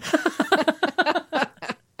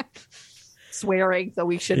 Swearing, though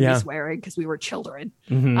we shouldn't be swearing because we were children.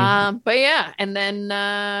 Mm-hmm. But yeah, and then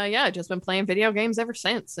just been playing video games ever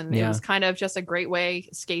since, and it was kind of just a great way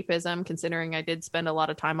escapism, considering I did spend a lot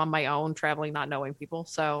of time on my own traveling, not knowing people.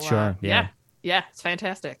 So yeah, it's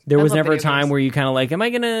fantastic. There was never a time where you kind of like, am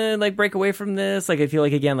I gonna like break away from this? Like, I feel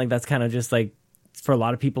like again, like that's kind of just like, for a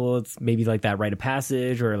lot of people, it's maybe like that rite of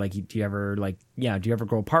passage, or like, do you ever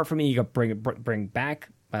grow apart from me? You got bring back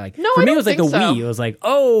by like, no, for me it was like the Wii. It was like,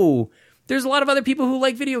 oh, there's a lot of other people who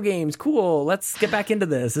like video games. Cool, let's get back into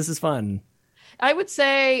this. This is fun. I would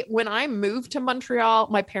say when I moved to Montreal,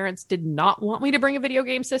 my parents did not want me to bring a video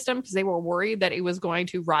game system because they were worried that it was going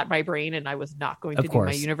to rot my brain and I was not going to do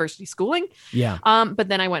my university schooling. Yeah. But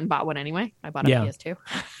then I went and bought one anyway. I bought a PS2.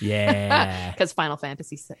 Yeah. Because Final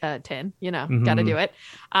Fantasy X, got to do it.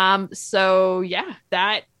 So yeah,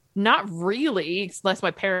 that not really, unless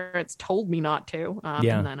my parents told me not to.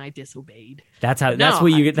 And then I disobeyed. That's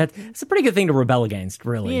what you get. That's a pretty good thing to rebel against,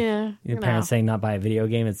 really. Yeah. Your parents saying not buy a video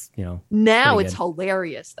game. It's, Now it's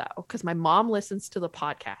hilarious though, because my mom listens to the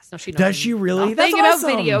podcast. Now she knows. Does she really? That's awesome.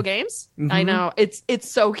 About video games. Mm-hmm. I know. It's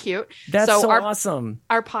so cute. That's so awesome.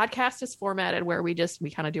 Our podcast is formatted where we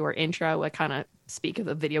kind of do our intro, like kind of speak of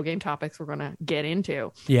the video game topics we're going to get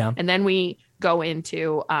into. Yeah. And then we go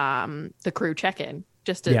into the crew check-in.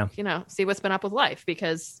 Just to, see what's been up with life,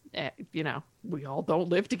 because, we all don't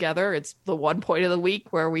live together. It's the one point of the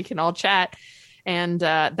week where we can all chat. And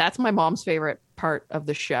that's my mom's favorite part of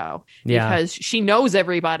the show because she knows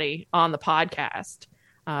everybody on the podcast.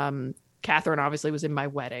 Catherine obviously was in my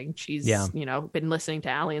wedding. She's, been listening to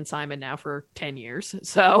Allie and Simon now for 10 years.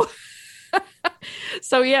 So...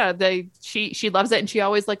 So yeah, she loves it, and she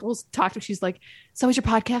always like will talk to me. She's like, "So is your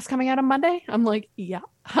podcast coming out on Monday?" I'm like, "Yeah,"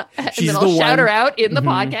 and then I'll shout her out in the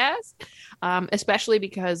podcast, especially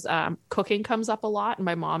because cooking comes up a lot, and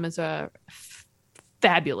my mom is a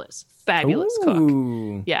fabulous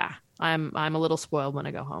cook. Yeah, I'm a little spoiled when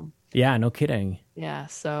I go home. Yeah, no kidding. Yeah,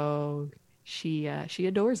 so she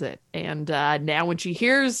adores it, and now when she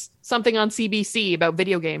hears something on CBC about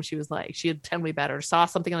video games, she'd tell me about it, or saw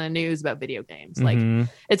something on the news about video games. Like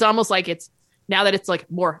it's almost like it's now that it's like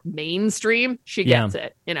more mainstream, she gets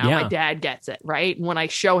it. My dad gets it, right? And when I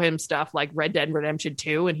show him stuff like Red Dead Redemption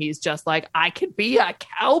 2, and he's just like, I could be a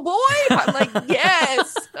cowboy. I'm like,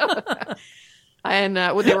 yes. And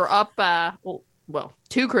when they were up,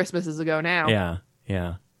 2 Christmases ago now.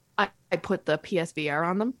 Yeah. I put the PSVR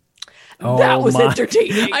on them. That was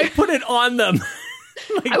entertaining. I put it on them.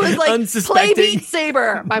 I was like, play Beat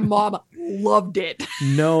Saber. My mom loved it.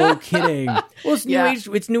 No kidding. Well, it's new age.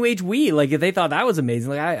 It's new age Wii. Like, they thought that was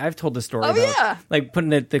amazing. Like, I've told the story about like putting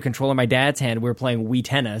the controller in my dad's hand. We were playing Wii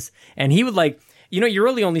Tennis, and he would like, you're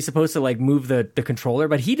really only supposed to like move the controller,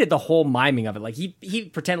 but he did the whole miming of it. Like he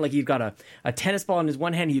pretended like he'd got a tennis ball in his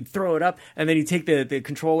one hand, he'd throw it up, and then he'd take the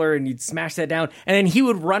controller and he'd smash that down, and then he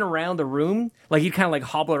would run around the room. Like he'd kind of like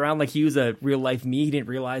hobble around like he was a real life me. He didn't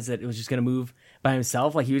realize that it was just going to move by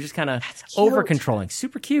himself. Like he was just kind of over controlling.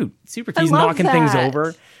 Super cute. He's knocking things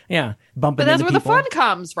over. Yeah. Bumping into people. But that's where the fun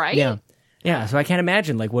comes, right? Yeah. Yeah. So I can't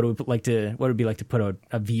imagine like what it would be like to put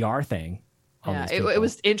a VR thing. Yeah, it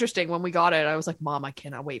was interesting when we got it. I was like, "Mom, I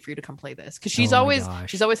cannot wait for you to come play this," because she's always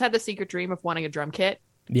had the secret dream of wanting a drum kit,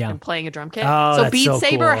 and playing a drum kit. So Beat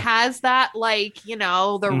Saber has that, like,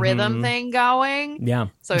 the rhythm thing going. Yeah,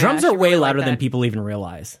 so drums are way louder than people even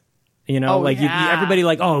realize. Everybody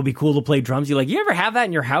like, oh, it'd be cool to play drums. You ever have that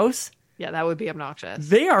in your house? Yeah, that would be obnoxious.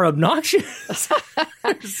 They are obnoxious.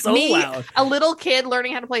 They're so loud. A little kid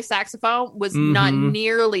learning how to play saxophone was not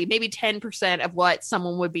nearly, maybe 10% of what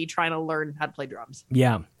someone would be trying to learn how to play drums.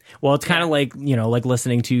 Yeah. Well, it's kind of like, like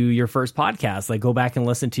listening to your first podcast. Like, go back and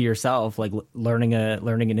listen to yourself, like learning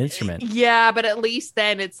an instrument. Yeah, but at least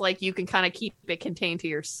then it's like you can kind of keep it contained to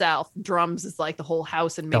yourself. Drums is like the whole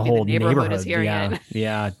house and maybe the neighborhood is hearing it.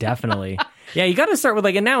 Yeah, definitely. Yeah, you got to start with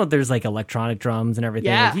and now there's like electronic drums and everything.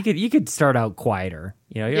 Yeah. Like you could start out quieter.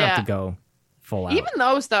 You don't have to go full out. Even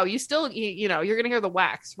those though, you still you're gonna hear the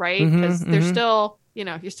wax, right? Because there's still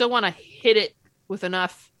you still want to hit it with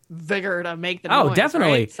enough vigor to make the noise. Oh,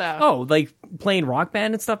 definitely. Right? So. Like playing Rock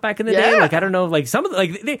Band and stuff back in the day. Like, I don't know, like some of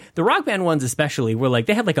the Rock Band ones especially were like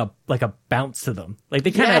they had like a bounce to them. Like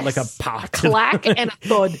they kind of had like a pop, clack and a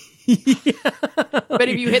thud. But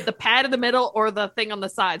if you hit the pad in the middle or the thing on the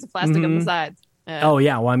sides, the plastic on the sides. Oh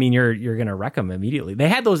yeah, well I mean you're gonna wreck them immediately. They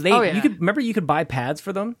had those. You could buy pads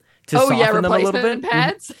for them to soften them a little bit.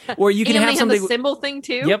 Pads. Or you can have something the cymbal thing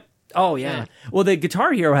too. Yep. Oh yeah. Well, the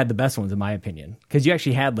Guitar Hero had the best ones in my opinion because you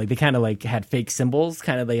actually had they kind of had fake cymbals,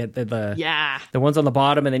 kind of they had the ones on the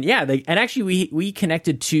bottom, and then actually we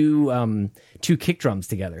connected two kick drums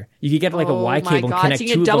together. You could get a Y cable and connect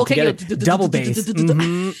two of them together, double bass,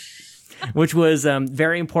 which was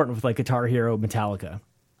very important with Guitar Hero Metallica.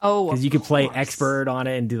 Oh, because you could play Expert on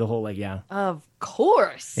it and do the whole Of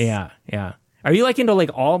course. Yeah. Are you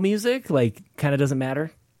into all music? Kind of doesn't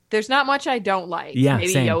matter. There's not much I don't like. Yeah, maybe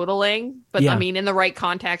same. yodeling, but I mean, in the right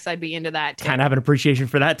context, I'd be into that too. Kind of have an appreciation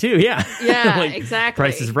for that too. Yeah. Yeah, exactly.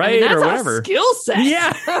 Price is Right or whatever. A skill set.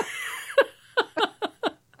 Yeah.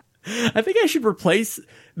 I think I should replace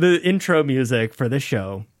the intro music for this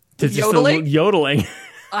show to just yodeling.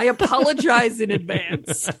 I apologize in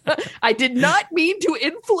advance. I did not mean to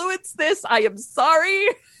influence this. I am sorry.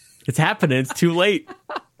 It's happening. It's too late.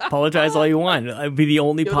 Apologize all you want. It'd be the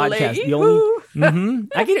only podcast. The only.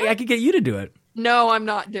 I could get you to do it. No, I'm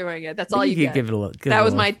not doing it. That's all you get. Give it a look. That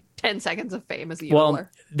was my 10 seconds of fame as a yodeler. Well,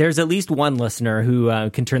 there's at least one listener who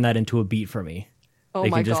can turn that into a beat for me. Oh they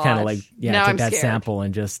my can just God. kind of take that sample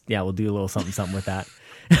and just we'll do a little something with that.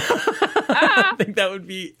 I think that would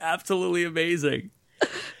be absolutely amazing.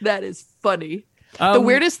 That is funny. The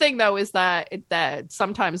weirdest thing though is that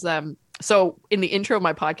sometimes so in the intro of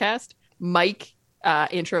my podcast, Mike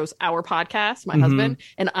intros our podcast, my husband,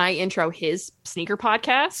 and I intro his sneaker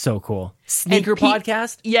podcast. So cool. Sneaker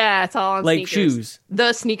podcast? Yeah, it's all on sneakers. Shoes.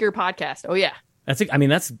 The sneaker podcast. Oh yeah. It's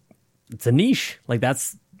a niche.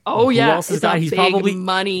 That's who else is that? He's probably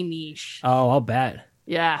money niche. Oh, I'll bet.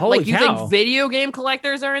 Yeah. Holy you cow. think video game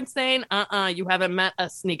collectors are insane? You haven't met a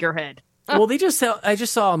sneakerhead. Well, I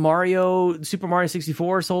just saw Super Mario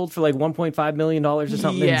 64 sold for $1.5 million or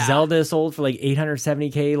something. Yeah. Zelda sold for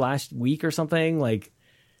 $870K last week or something. And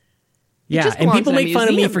people make fun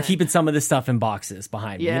of me for keeping some of this stuff in boxes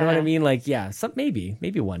behind me. You know what I mean?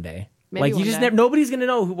 Maybe one day. Nobody's going to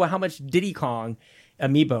know how much Diddy Kong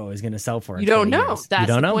amiibo is going to sell for. You don't know. That's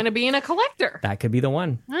the point of being a collector. That could be the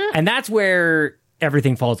one. And that's where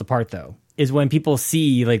everything falls apart, though. Is when people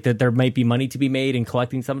see that there might be money to be made in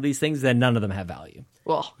collecting some of these things, then none of them have value.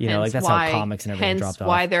 Well, that's how comics and everything dropped off. Hence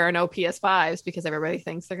why there are no PS5s, because everybody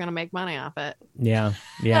thinks they're going to make money off it. Yeah.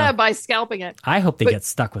 By scalping it. I hope they get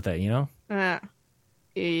stuck with it.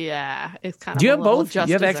 Yeah, it's kind of. Do you have both? Do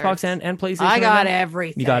you have Xbox and PlayStation? I got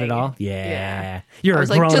everything. You got it all? Yeah. You're a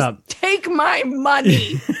grown up. Take my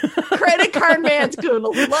money. Credit card man's gonna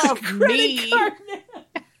love me.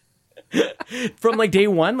 From day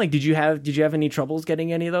one, did you have any troubles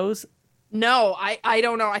getting any of those? No, I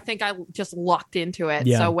don't know. I think I just lucked into it.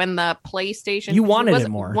 Yeah. So when the PlayStation, you wanted it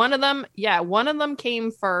more. One of them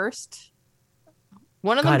came first.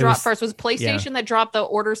 One of them dropped first. It was PlayStation that dropped the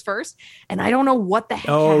orders first, and I don't know what the heck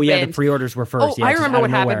happened. Yeah, the pre-orders were first. I remember what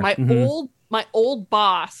happened. My old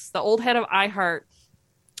boss, the old head of iHeart,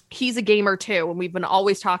 he's a gamer too, and we've been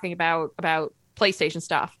always talking about PlayStation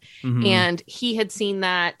stuff. And he had seen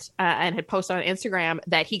that and had posted on Instagram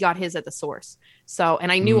that he got his at the source. So,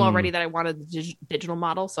 and I knew already that I wanted the digital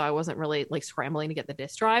model, so I wasn't really scrambling to get the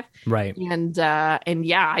disc drive. Right. And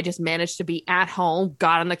I just managed to be at home,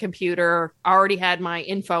 got on the computer, already had my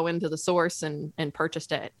info into the source and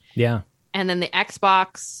purchased it. Yeah. And then the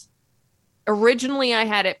Xbox, originally I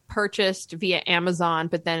had it purchased via Amazon,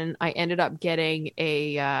 but then I ended up getting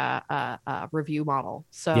a review model.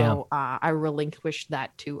 So I relinquished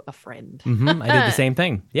that to a friend. I did the same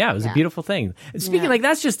thing. Yeah, it was a beautiful thing. Speaking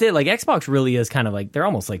that's just it. Xbox really is kind of they're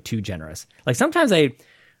almost too generous. Sometimes I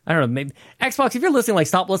don't know, maybe Xbox, if you're listening,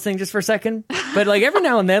 stop listening just for a second. But every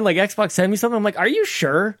now and then, Xbox send me something. I'm are you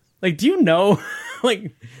sure? Do you know?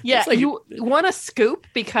 You want a scoop?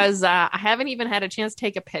 Because I haven't even had a chance to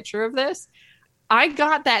take a picture of this. I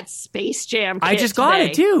got that Space Jam kit I just got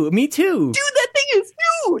today. it too. Me too. Dude, that thing is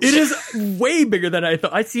huge. It is way bigger than I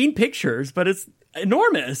thought. I've seen pictures, but it's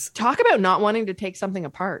enormous. Talk about not wanting to take something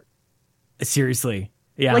apart. Seriously.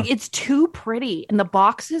 Yeah. Like, it's too pretty, and the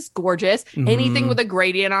box is gorgeous. Anything with a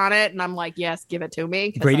gradient on it, and I'm like, yes, give it to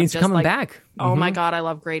me. Gradients are coming back. Oh my God, I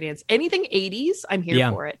love gradients. Anything 80s, I'm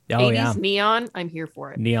here for it. 80s neon, I'm here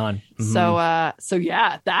for it. Neon. So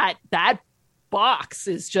yeah, that box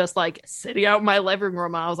is just like sitting out in my living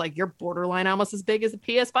room. I was like, you're borderline almost as big as a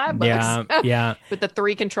PS5 box. Yeah. With the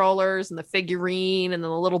 3 controllers and the figurine and the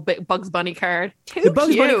little Bugs Bunny card. The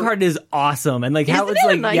Bugs Bunny card is awesome. And like how it's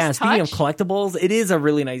like, nice speaking of collectibles, it is a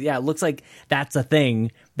really nice, it looks like that's a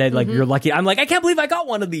thing that like you're lucky. I'm like, I can't believe I got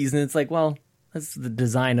one of these. And it's like, well, that's the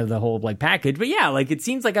design of the whole like package. But yeah, like it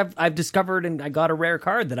seems like I've discovered and I got a rare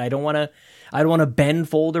card that I don't want to bend,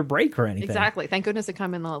 fold, or break or anything. Exactly. Thank goodness it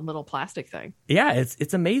come in a little plastic thing. Yeah,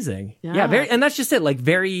 it's amazing. Yeah, and that's just it. Like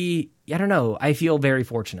I don't know. I feel very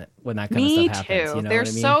fortunate when that kind of stuff happens. Me too. You know they're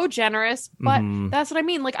so generous, but that's what I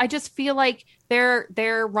mean. Like I just feel like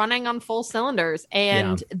they're running on full cylinders,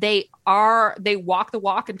 and they walk the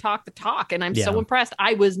walk and talk the talk, and I'm so impressed.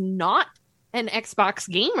 I was not an Xbox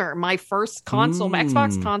gamer. My first console, my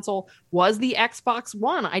Xbox console, was the Xbox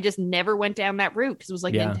One. I just never went down that route because it was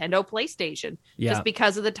like Nintendo, PlayStation, just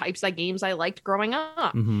because of the types of games I liked growing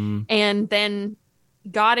up. And then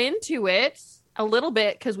got into it a little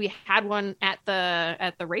bit because we had one at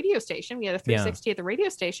the radio station. We had a 360 at the radio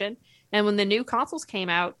station. And when the new consoles came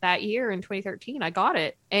out that year in 2013, I got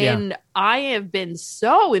it. And I have been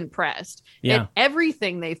so impressed at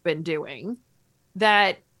everything they've been doing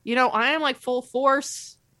that, you know, I am like full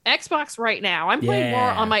force Xbox right now. I'm playing more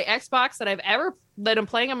on my Xbox than I'm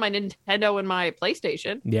playing on my Nintendo and my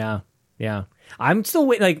PlayStation. Yeah. I'm still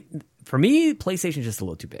waiting. Like, for me, PlayStation is just a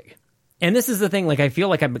little too big. And this is the thing. Like, I feel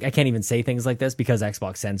like I can't even say things like this because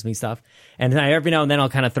Xbox sends me stuff. And every now and then I'll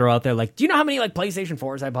kind of throw out there, like, do you know how many like PlayStation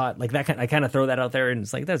 4s I bought? Like that. I kind of throw that out there, and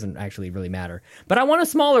it's like, it doesn't actually really matter. But I want a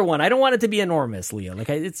smaller one. I don't want it to be enormous, Leah. Like,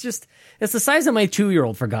 it's the size of my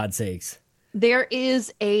 2-year-old, for God's sakes. There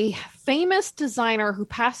is a famous designer who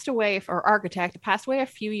passed away, or architect, passed away a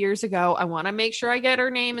few years ago. I want to make sure I get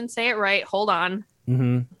her name and say it right. Hold on.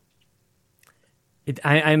 I'm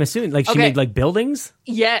assuming like she made like buildings.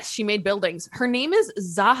 Yes, she made buildings. Her name is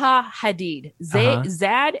Zaha Hadid.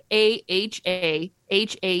 Zadid.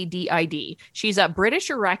 She's a British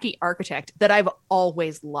Iraqi architect that I've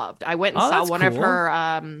always loved. I went and saw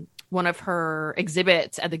one of her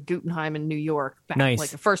exhibits at the Guggenheim in New York back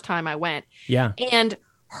like the first time I went. Yeah. And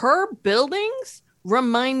her buildings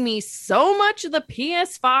remind me so much of the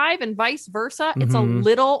PS5 and vice versa. It's a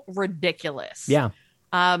little ridiculous. Yeah.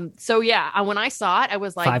 So yeah, when I saw it, I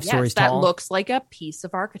was like, 5 stories that tall. Looks like a piece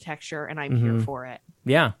of architecture, and I'm here for it.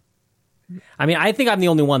 Yeah. I mean, I think I'm the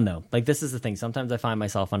only one though. Like, this is the thing. Sometimes I find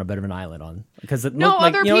myself on a bit of an island because other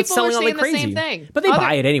people it's selling are on like saying crazy. the same thing. But they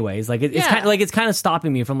buy it anyways. Like it's kind of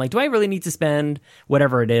stopping me from like, do I really need to spend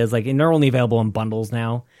whatever it is? Like, and they're only available in bundles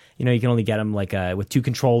now. You know, you can only get them like with 2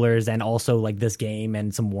 controllers and also like this game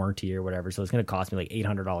and some warranty or whatever. So it's going to cost me like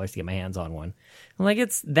 $800 to get my hands on one. I'm like,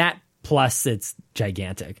 it's that plus it's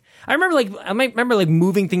gigantic. I remember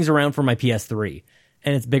moving things around for my PS3,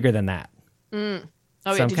 and it's bigger than that.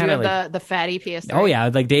 Oh, so did you have the fatty PS3? Oh yeah,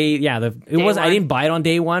 like I didn't buy it on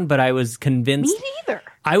day one, but I was convinced. Me neither.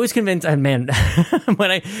 I was convinced, and man,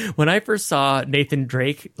 when I first saw Nathan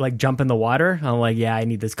Drake like jump in the water, I'm like, yeah, I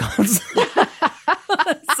need this console.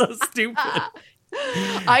 That's so stupid.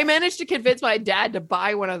 I managed to convince my dad to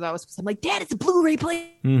buy one of those because I'm like, Dad, it's a Blu-ray player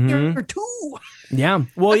too. Yeah,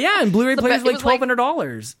 well, yeah, and Blu-ray players like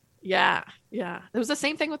 $1,200. Yeah. It was the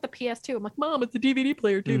same thing with the PS2. I'm like, Mom, it's a DVD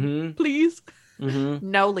player too, please.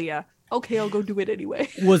 No, Leah. Okay, I'll go do it anyway.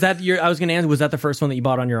 Was that I was going to answer. Was that the first one that you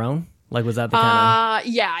bought on your own? Like, was that the kind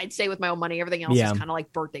of? Yeah, I'd say with my own money. Everything else is kind of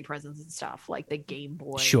like birthday presents and stuff, like the Game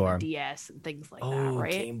Boy, the DS, and things like that.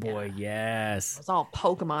 Right? Game Boy, yes. It's all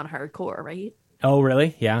Pokemon hardcore, right? Oh,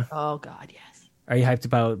 really? Yeah. Oh God, yes. Are you hyped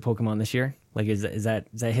about Pokemon this year? Like, is that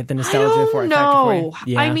hit the nostalgia for it? No,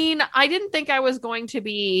 yeah. I mean, I didn't think I was going to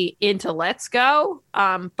be into Let's Go,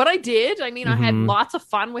 but I did. I mean, I had lots of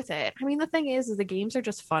fun with it. I mean, the thing is the games are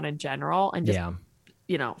just fun in general, and just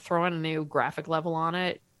throwing a new graphic level on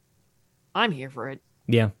it, I'm here for it.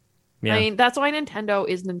 Yeah. I mean, that's why Nintendo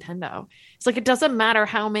is Nintendo. It's like, it doesn't matter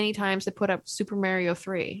how many times they put up Super Mario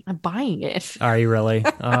 3. I'm buying it. Are you really?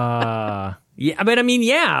 Yeah, but I mean,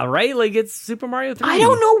 yeah, right? Like, it's Super Mario 3. I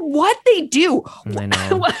don't know what they do. I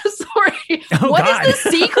know. Sorry. What is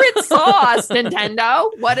the secret sauce, Nintendo?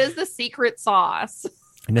 What is the secret sauce?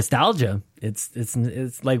 Nostalgia.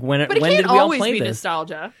 It's like when did we all play this? But it can't always be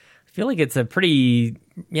nostalgia. feel like it's a pretty,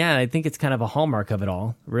 I think it's kind of a hallmark of it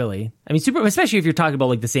all, really. I mean, especially if you're talking about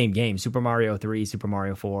like the same game, Super Mario 3, Super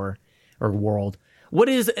Mario 4, or World. What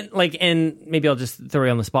is like, and maybe I'll just throw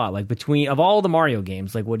you on the spot, like of all the Mario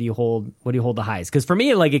games, like what do you hold the highest? Because for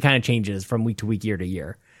me, like it kind of changes from week to week, year to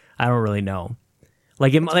year. I don't really know.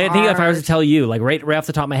 Like, I think if I was to tell you, like right off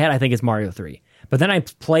the top of my head, I think it's Mario 3. But then I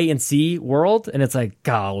play and see World, and it's like,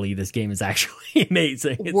 golly, this game is actually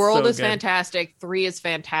amazing. It's World so is good. fantastic. 3 is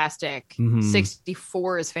fantastic.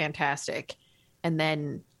 64 is fantastic. And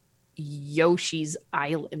then Yoshi's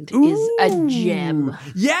Island is a gem.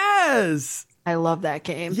 Yes! I love that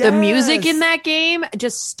game. Yes! The music in that game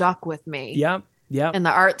just stuck with me. Yep. And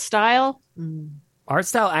the art style. Art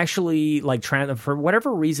style actually, like, for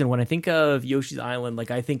whatever reason, when I think of Yoshi's Island,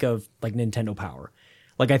 like, I think of, like, Nintendo Power.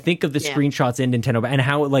 Like, I think of the screenshots in Nintendo and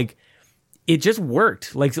how, like, it just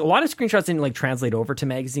worked. Like, a lot of screenshots didn't, like, translate over to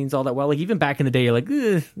magazines all that well. Like, even back in the day, you're like,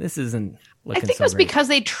 this isn't looking I think so it was great. because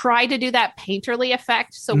they tried to do that painterly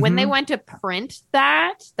effect. So when they went to print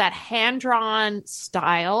that hand-drawn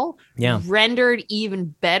style rendered even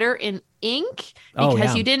better in ink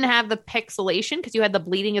because you didn't have the pixelation because you had the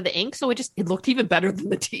bleeding of the ink. So it looked even better than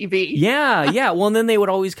the TV. Yeah. Well, and then they would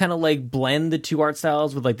always kind of like blend the two art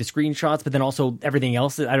styles with like the screenshots, but then also everything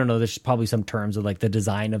else. I don't know. There's probably some terms of like the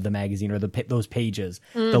design of the magazine or those pages,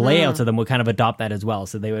 the layouts of them would kind of adopt that as well.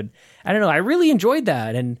 So they would, I don't know. I really enjoyed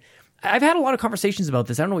that. And I've had a lot of conversations about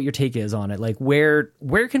this. I don't know what your take is on it. Like, where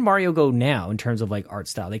can Mario go now in terms of like art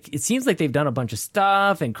style? Like, it seems like they've done a bunch of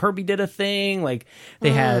stuff, and Kirby did a thing. Like, they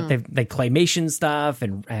had claymation stuff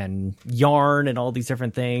and yarn and all these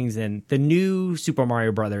different things. And the new Super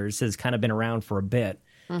Mario Brothers has kind of been around for a bit.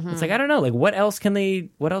 It's like, I don't know. Like, what else can they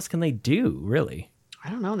do? Really? I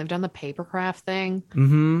don't know. They've done the papercraft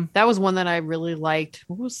thing. That was one that I really liked.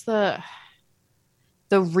 What was the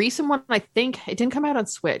recent one? I think it didn't come out on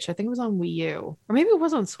Switch. I think it was on Wii U. Or maybe it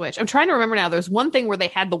was on Switch. I'm trying to remember now. There's one thing where they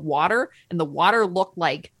had the water, and the water looked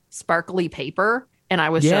like sparkly paper, and I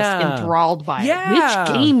was just enthralled by it.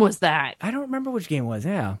 Which game was that? I don't remember which game it was.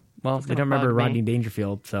 Yeah. Well, I don't remember Rodney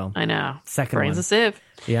Dangerfield, so. I know. Second Brains one. of Civ.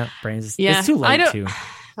 Yeah, Brains of Yeah. It's too late, too.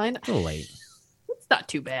 I know. It's a little late. It's not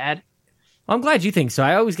too bad. Well, I'm glad you think so.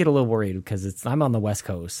 I always get a little worried because I'm on the West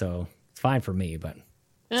Coast, so it's fine for me, but.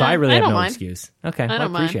 So I really have no excuse. Okay, I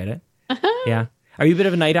appreciate it. Yeah. Are you a bit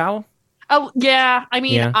of a night owl? Oh, yeah. I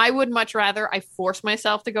mean, I would much rather I force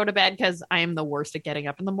myself to go to bed because I am the worst at getting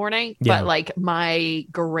up in the morning. Yeah. But like my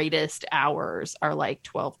greatest hours are like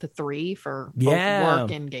 12 to 3 for both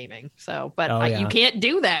work and gaming. So, but you can't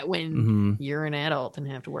do that when you're an adult and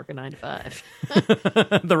have to work a 9 to 5.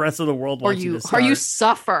 The rest of the world wants you to start. Or you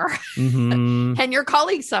suffer. And your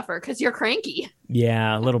colleagues suffer because you're cranky.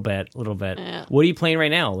 Yeah, a little bit. Yeah. What are you playing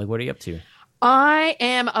right now? Like, what are you up to? I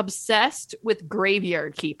am obsessed with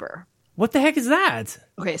Graveyard Keeper. What the heck is that?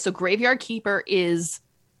 Okay, so Graveyard Keeper is,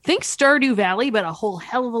 think Stardew Valley, but a whole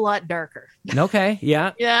hell of a lot darker. Okay,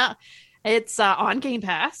 yeah. Yeah. It's on Game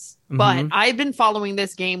Pass, but I've been following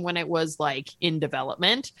this game when it was like in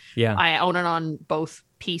development. Yeah. I own it on both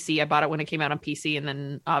PC. I bought it when it came out on PC, and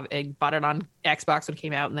then I bought it on Xbox when it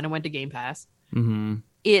came out, and then it went to Game Pass.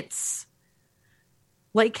 It's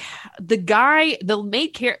like the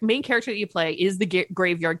main character that you play is the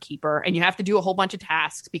Graveyard Keeper, and you have to do a whole bunch of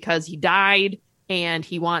tasks because he died and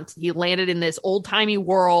he landed in this old timey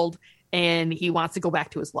world and he wants to go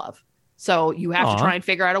back to his love. So you have to try and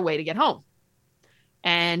figure out a way to get home.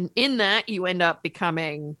 And in that, you end up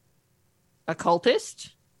becoming a cultist,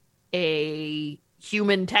 a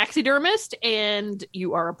human taxidermist, and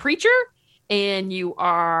you are a preacher, and you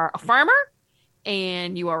are a farmer,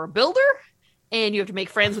 and you are a builder. And you have to make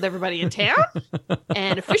friends with everybody in town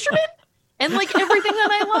and a fisherman and like everything that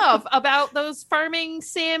I love about those farming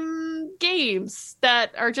sim games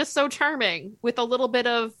that are just so charming with a little bit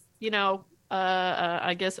of,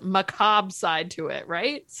 I guess macabre side to it.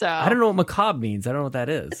 Right. So I don't know what macabre means. I don't know what that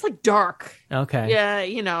is. It's like dark. Okay. Yeah.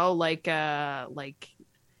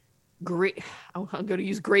 I'm going to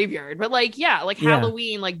use graveyard, but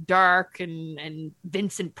Halloween, like dark and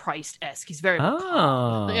Vincent Price-esque. He's very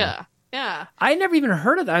macabre. Yeah. Yeah. I never even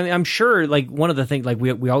heard of that. I mean, I'm sure like one of the things, like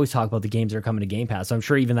we always talk about the games that are coming to Game Pass. So I'm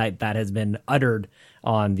sure even that has been uttered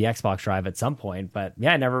on the Xbox Drive at some point, but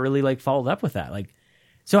yeah, I never really like followed up with that. Like,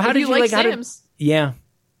 so how did you like Sims? Yeah.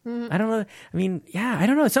 I don't know. I mean, yeah, I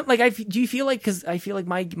don't know. Something like do you feel like, because I feel like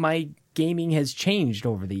my gaming has changed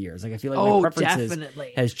over the years. Like I feel like my preferences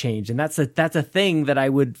has changed. And that's a thing that I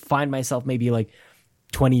would find myself maybe like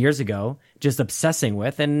 20 years ago just obsessing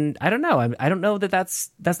with. And I don't know. I don't know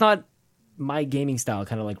that's not my gaming style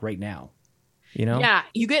kind of like right now, Yeah,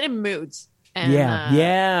 you get in moods. And,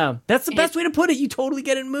 yeah. That's the best way to put it. You totally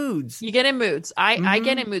get in moods. You get in moods. I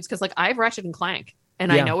get in moods because like I have Ratchet and Clank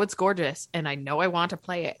and I know it's gorgeous and I know I want to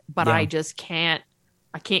play it, but I just can't.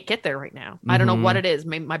 I can't get there right now. I don't know what it is.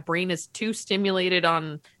 My brain is too stimulated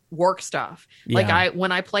on work stuff. Like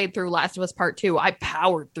when I played through Last of Us Part 2, I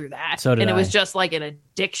powered through that. So did I. It was just like an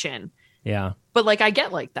addiction. Yeah. But like I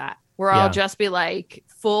get like that where I'll just be like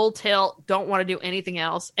full tilt, don't want to do anything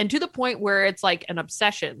else. And to the point where it's like an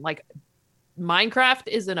obsession. Like Minecraft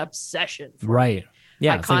is an obsession. Right.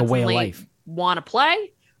 Yeah. It's like a way of life. Want to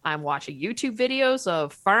play. I'm watching YouTube videos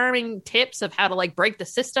of farming tips of how to like break the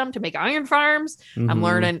system to make iron farms. I'm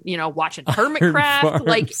learning, watching Hermitcraft.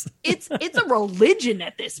 Like it's a religion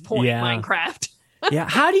at this point, Minecraft. Yeah.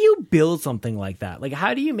 How do you build something like that? Like,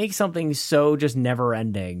 how do you make something so just never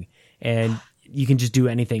ending and you can just do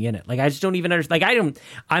anything in it? Like, I just don't even understand. Like,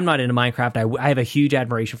 I'm not into Minecraft. I have a huge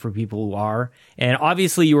admiration for people who are. And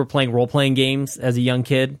obviously you were playing role-playing games as a young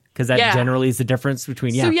kid because that generally is the difference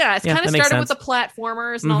between, So it's kind of started with the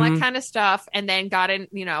platformers and all that kind of stuff. And then got in,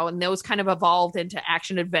 and those kind of evolved into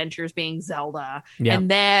action adventures being Zelda. Yeah.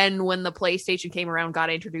 And then when the PlayStation came around, got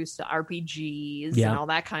introduced to RPGs and all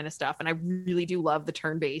that kind of stuff. And I really do love the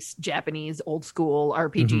turn-based Japanese old school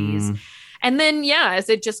RPGs. And then, as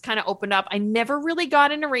it just kind of opened up, I never really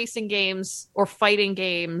got into racing games or fighting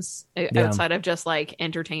games outside of just like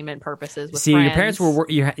entertainment purposes with friends.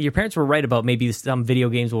 Your parents were right about maybe some video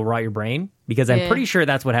games will rot your brain because I'm pretty sure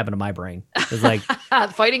that's what happened to my brain. It's like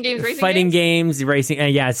fighting games, racing games, racing.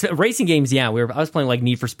 Racing games. Yeah, I was playing like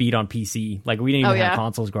Need for Speed on PC. Like we didn't even have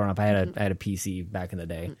consoles growing up. I had a PC back in the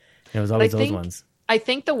day. It was always those ones. I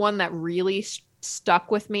think the one that really stuck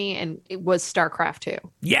with me and it was StarCraft 2.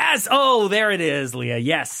 Yes. Oh, there it is, Leah.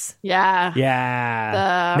 Yes. Yeah. Yeah.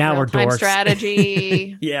 The now we're dorks.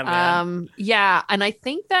 Strategy. Yeah, man. And I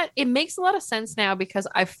think that it makes a lot of sense now because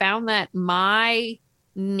I found that my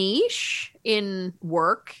niche in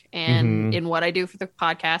work and in what I do for the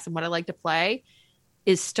podcast and what I like to play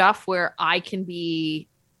is stuff where I can be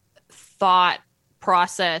thought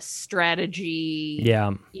process strategy,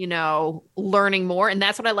 learning more. And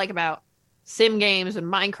that's what I like about sim games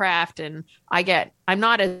and Minecraft. And I'm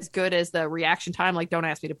not as good as the reaction time. Like, don't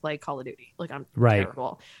ask me to play Call of Duty. Like, I'm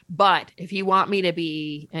terrible. But if you want me to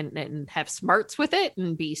be and have smarts with it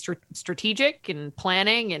and be strategic and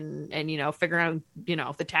planning and figure out,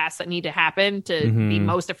 the tasks that need to happen to be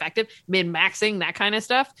most effective, min-maxing, that kind of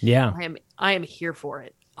stuff. Yeah. I am here for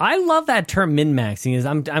it. I love that term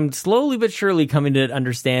min-maxing. I'm slowly but surely coming to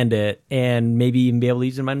understand it and maybe even be able to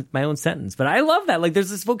use it in my own sentence. But I love that. Like there's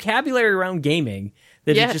this vocabulary around gaming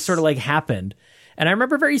that it just sort of like happened. And I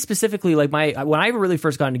remember very specifically like when I really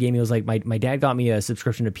first got into gaming, it was like my dad got me a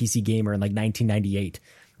subscription to PC Gamer in like 1998.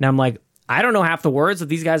 Now I'm like, I don't know half the words that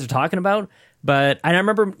these guys are talking about, and I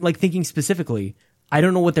remember like thinking specifically, I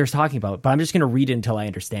don't know what they're talking about, but I'm just going to read it until I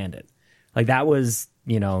understand it. Like that was,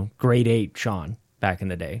 grade 8 Sean. Back in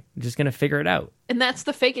the day. I'm just going to figure it out. And that's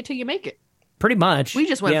the fake it till you make it. Pretty much. We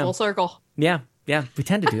just went full circle. Yeah. Yeah. We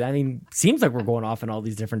tend to do that. I mean, seems like we're going off in all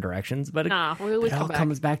these different directions, but it all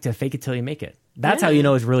comes back to fake it till you make it. That's how you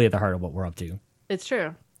know it's really at the heart of what we're up to. It's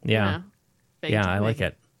true. Yeah. Yeah, I like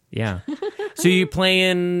it. Yeah. So you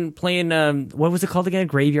playing what was it called again?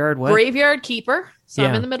 Graveyard what? Graveyard Keeper. So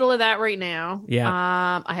I'm in the middle of that right now. Yeah.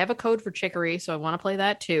 I have a code for Chicory, so I want to play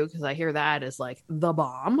that too because I hear that is like the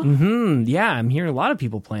bomb. Yeah, I'm hearing a lot of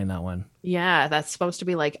people playing that one. Yeah, that's supposed to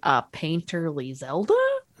be like a painterly Zelda,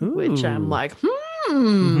 which I'm like,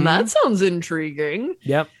 that sounds intriguing.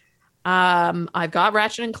 Yep. I've got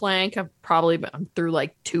Ratchet and Clank. I'm through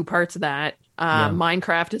like 2 parts of that.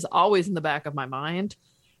 Minecraft is always in the back of my mind.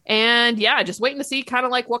 And just waiting to see kind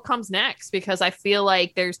of like what comes next because I feel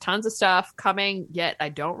like there's tons of stuff coming, yet I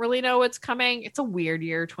don't really know what's coming. It's a weird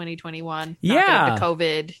year, 2021. The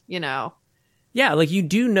COVID, Yeah, like you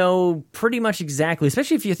do know pretty much exactly,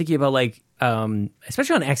 especially if you're thinking about like,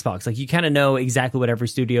 especially on Xbox, like you kind of know exactly what every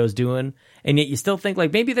studio is doing. And yet you still think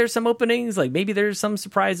like maybe there's some openings, like maybe there's some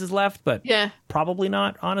surprises left, but probably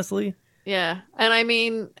not, honestly. Yeah. And I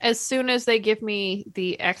mean, as soon as they give me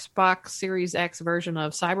the Xbox Series X version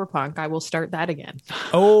of Cyberpunk, I will start that again.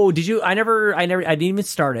 Oh, did you? I didn't even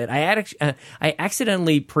start it. I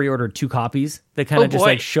accidentally pre-ordered 2 copies that kind of just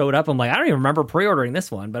like showed up. I'm like, I don't even remember pre-ordering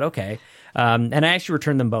this one, but okay. And I actually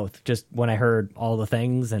returned them both just when I heard all the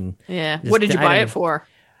things. And what did you buy it for?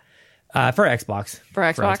 For Xbox. For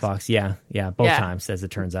Xbox. Yeah. Both times, as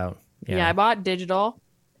it turns out. Yeah, I bought digital.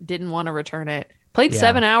 Didn't want to return it. Played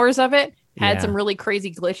 7 hours of it. Had some really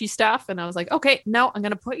crazy glitchy stuff, and I was like, "Okay, no, I'm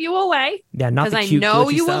going to put you away." Yeah, not the cute, because I know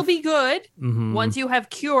you stuff. will be good once you have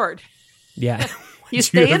cured. Yeah, you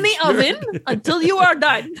stay in the oven until you are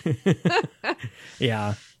done.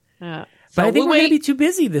 Yeah. So but I think we're going to be too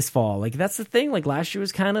busy this fall. Like, that's the thing. Like, last year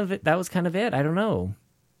was kind of it. I don't know.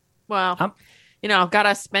 Well, got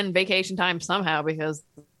to spend vacation time somehow because,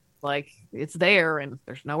 like, it's there and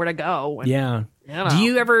there's nowhere to go. And, yeah. Do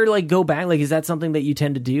you ever, like, go back? Like, is that something that you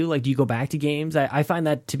tend to do? Like, do you go back to games? I find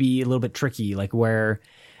that to be a little bit tricky, like, where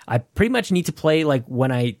I pretty much need to play, like,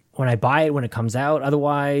 when I buy it, when it comes out.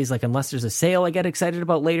 Otherwise, like, unless there's a sale I get excited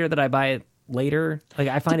about later that I buy it later. Like,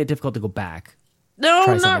 I find it difficult to go back.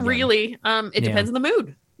 No, not really. It depends on the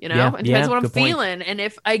mood. It depends what I'm feeling. And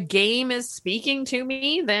if a game is speaking to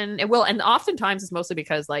me, then it will. And oftentimes it's mostly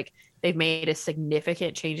because, like, they've made a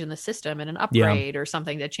significant change in the system and an upgrade or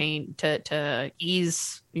something to change to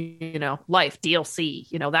ease, life, DLC,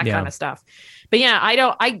 that kind of stuff. But yeah,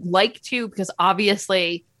 I like to, because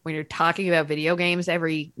obviously when you're talking about video games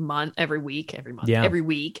every week,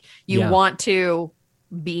 you want to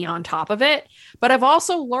be on top of it. But I've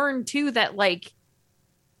also learned too that, like,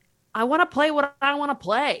 I want to play what I want to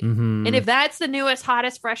play. Mm-hmm. And if that's the newest,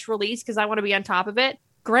 hottest, fresh release because I want to be on top of it,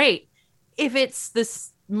 great. If it's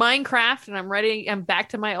this Minecraft and I'm back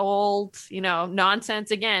to my old,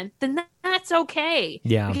 nonsense again, then that's okay.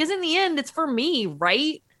 Yeah. Because in the end, it's for me,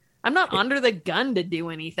 right? I'm not under the gun to do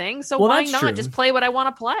anything. So why not just play what I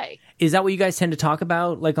want to play? Is that what you guys tend to talk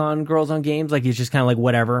about, like, on Girls on Games? Like, it's just kind of like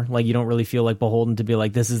whatever. Like, you don't really feel like beholden to be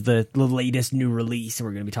like, this is the latest new release and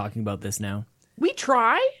we're going to be talking about this now. We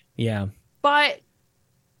try. Yeah. But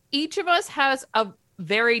each of us has a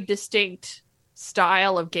very distinct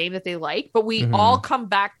style of game that they like, but we all come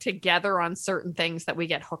back together on certain things that we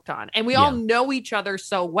get hooked on. And we all know each other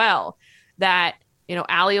so well that,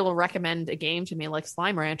 Allie will recommend a game to me like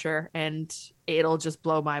Slime Rancher and it'll just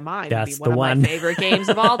blow my mind. That's It'll be one of my favorite games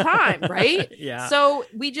of all time, right? Yeah. So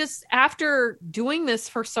we just, after doing this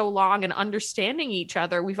for so long and understanding each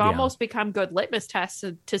other, we've almost become good litmus tests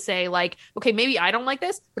to say, like, okay, maybe I don't like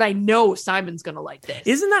this, but I know Simon's going to like this.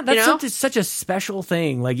 Isn't that's such a special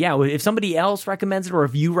thing? Like, yeah, if somebody else recommends it or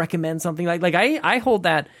if you recommend something, like I hold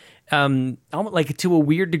that like to a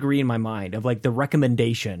weird degree in my mind of, like, the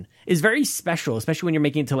recommendation is very special, especially when you're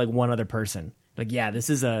making it to, like, one other person. Like, yeah, this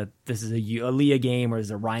is a Leah game or this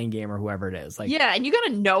is a Ryan game or whoever it is. Like, yeah, and you got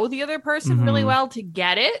to know the other person really well to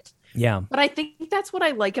get it. Yeah. But I think that's what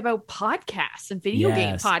I like about podcasts and video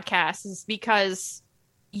game podcasts is because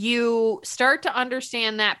you start to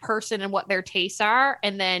understand that person and what their tastes are,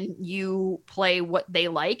 and then you play what they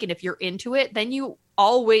like. And if you're into it, then you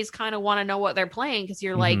always kind of want to know what they're playing because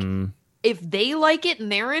you're like, if they like it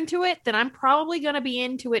and they're into it, then I'm probably going to be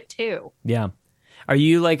into it too. Yeah. Are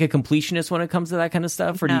you, like, a completionist when it comes to that kind of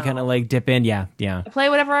stuff? Or do you kind of, like, dip in? Yeah. I play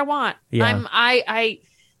whatever I want. Yeah.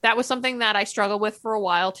 That was something that I struggled with for a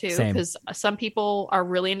while too, because some people are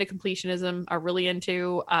really into completionism, are really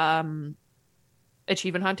into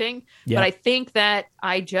achievement hunting. Yeah. But I think that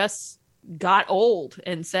I just got old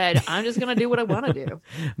and said, I'm just going to do what I want to do.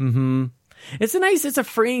 Mm-hmm. It's a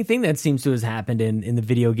freeing thing that seems to have happened in the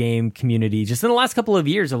video game community just in the last couple of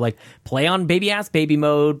years of, like, play on baby-ass baby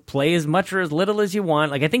mode, play as much or as little as you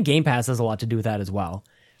want. Like, I think Game Pass has a lot to do with that as well.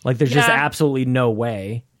 Like, there's just absolutely no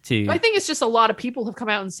way to... I think it's just a lot of people have come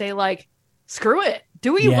out and say, like, screw it.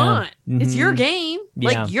 Do what you want. Mm-hmm. It's your game.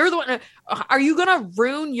 Like, you're the one. Are you going to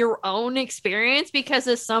ruin your own experience because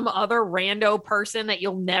of some other rando person that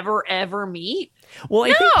you'll never, ever meet? Well,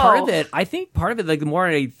 I think part of it, like, the more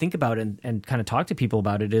I think about it and kind of talk to people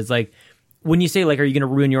about it is, like, when you say, like, are you going to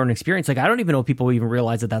ruin your own experience? Like, I don't even know if people even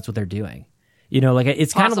realize that that's what they're doing. Like,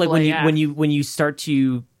 it's kind of like when you start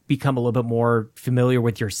to become a little bit more familiar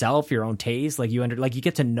with yourself, your own taste, like you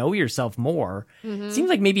get to know yourself more. Mm-hmm. It seems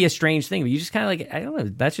like maybe a strange thing, but you just kind of, like, I don't know,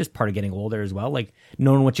 that's just part of getting older as well. Like,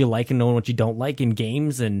 knowing what you like and knowing what you don't like in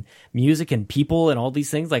games and music and people and all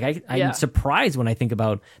these things. Like, I'm surprised when I think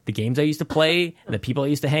about the games I used to play and the people I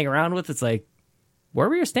used to hang around with. It's like, where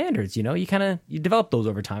were your standards? You develop those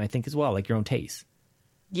over time, I think, as well, like your own tastes.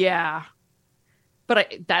 Yeah.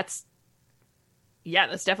 But that's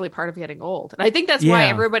definitely part of getting old. And I think that's why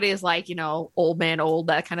everybody is like, old man, old,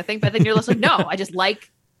 that kind of thing. But then you're just like, no, I just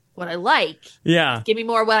like what I like. Yeah. Give me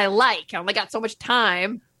more of what I like. I only got so much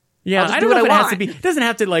time. Yeah. I don't know if it has to be, it doesn't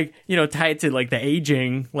have to, like, tie it to, like, the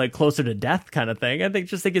aging, like, closer to death kind of thing. I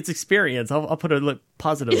think it's experience. I'll put a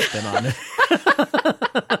positive spin on it.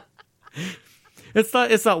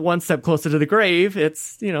 It's not one step closer to the grave.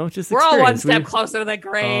 It's, just experience. We're all one step closer to the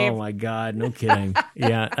grave. Oh my God, no kidding.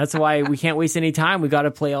 Yeah, that's why we can't waste any time. We got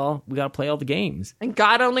to play all the games. And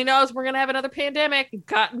God only knows we're gonna have another pandemic.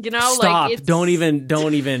 God, stop. Like, don't even.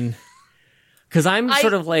 Because I'm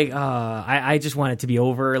sort of like, I just want it to be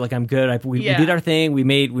over. Like, I'm good. We did our thing. We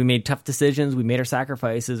made tough decisions. We made our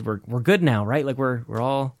sacrifices. We're good now, right? Like, we're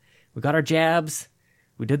all we got our jabs,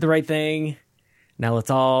 we did the right thing. Now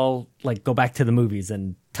let's all like go back to the movies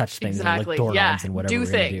and touch things and like doorknobs and whatever. Do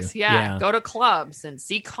things. Yeah. Go to clubs and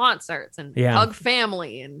see concerts and hug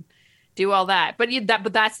family and do all that. But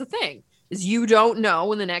that's the thing, is you don't know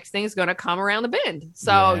when the next thing is going to come around the bend.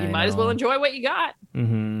 So you might as well enjoy what you got.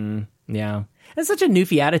 Mm-hmm. Yeah. That's such a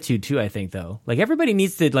Newfie attitude too, I think, though. Like, everybody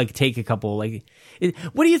needs to like take a couple, like,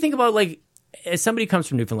 what do you think about, like, as somebody comes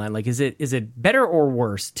from Newfoundland, like, is it better or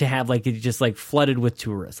worse to have like it just like flooded with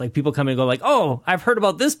tourists? Like, people come and go like, oh, I've heard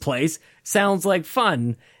about this place. Sounds like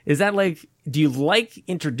fun. Is that like, do you like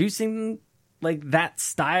introducing like that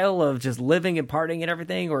style of just living and partying and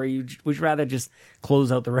everything? Or would you rather just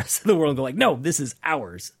close out the rest of the world and go like, no, this is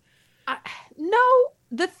ours? No.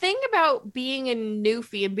 The thing about being a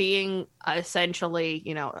Newfie and being essentially,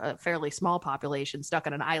 a fairly small population stuck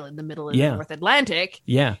on an island in the middle of the North Atlantic,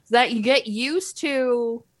 is that you get used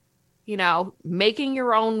to, making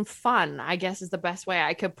your own fun, I guess is the best way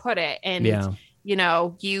I could put it. And,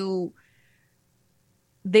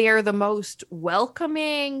 they are the most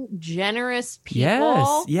welcoming, generous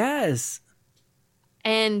people. Yes.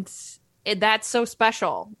 And that's so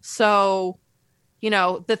special. So...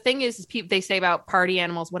 the thing is they say about party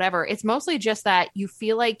animals, whatever, it's mostly just that you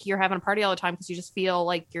feel like you're having a party all the time because you just feel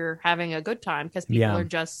like you're having a good time because people are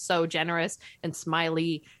just so generous and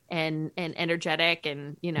smiley and energetic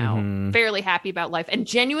and, fairly happy about life and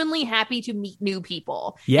genuinely happy to meet new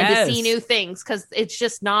people and to see new things because it's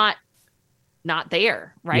just not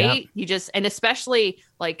there, right? You just, and especially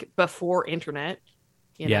like before internet,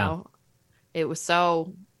 it was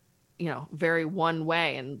so... very one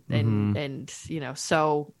way and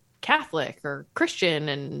so Catholic or Christian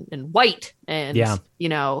and white and,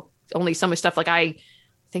 only so much stuff. Like, I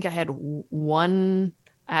think I had one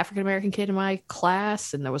African-American kid in my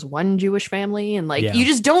class and there was one Jewish family and you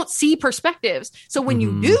just don't see perspectives. So when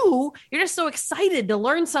you do, you're just so excited to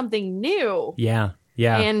learn something new. Yeah.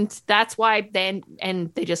 Yeah. And that's why they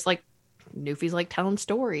just like, Newfies like telling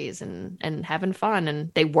stories and having fun,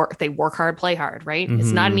 and they work hard, play hard, right? Mm-hmm.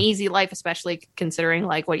 It's not an easy life, especially considering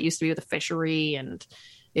like what it used to be with the fishery and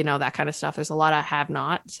that kind of stuff. There's a lot of have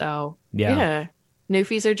not. So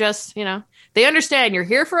Newfies are just they understand you're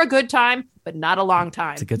here for a good time, but not a long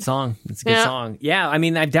time. It's a good song. It's a good song. Yeah, I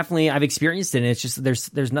mean, I've experienced it. And it's just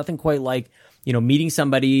there's nothing quite like meeting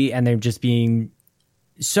somebody and they're just being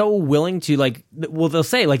so willing to like, well, they'll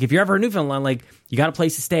say like, if you're ever in Newfoundland, like you got a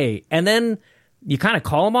place to stay, and then you kind of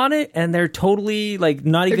call them on it and they're totally like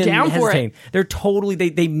not even hesitating. They're totally,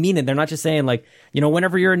 they mean it. They're not just saying like,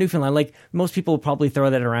 whenever you're in Newfoundland, like most people will probably throw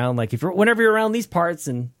that around. Like whenever you're around these parts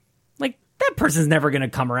and like that person's never going to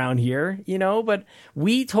come around here, but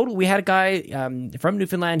we had a guy from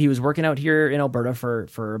Newfoundland. He was working out here in Alberta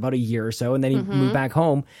for about a year or so. And then he moved back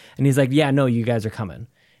home and he's like, yeah, no, you guys are coming.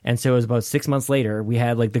 And so it was about 6 months later, we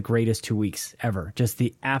had like the greatest 2 weeks ever. Just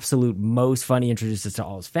the absolute most fun. He introduced us to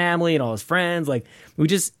all his family and all his friends. Like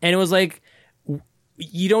and it was like,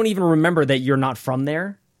 you don't even remember that you're not from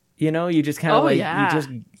there. You just kind of you just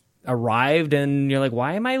arrived and you're like,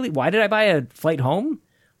 why did I buy a flight home?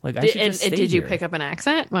 Like, I should just stay did you here. Pick up an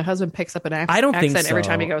accent? My husband picks up an accent. I don't think so. Every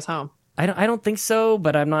time he goes home. I don't think so,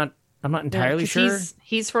 but I'm not entirely sure.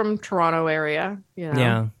 He's from Toronto area.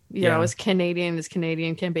 Yeah. As Canadian as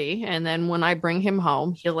Canadian can be. And then when I bring him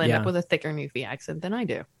home, he'll end up with a thicker Newfie accent than I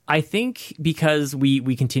do. I think because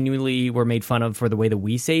we continually were made fun of for the way that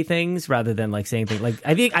we say things rather than like saying things like,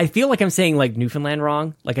 I feel like I'm saying like Newfoundland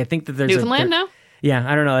wrong. Like I think that there's Newfoundland now? Yeah,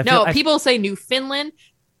 I don't know. People say Newfoundland.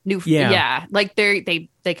 Like they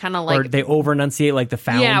kind of like, or they over enunciate like the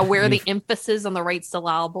found. Yeah, where the emphasis on the right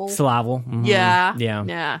syllable. Mm-hmm.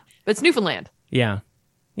 Yeah. But it's Newfoundland. Yeah.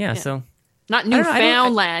 So not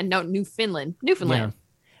Newfoundland, no, Newfoundland. Yeah.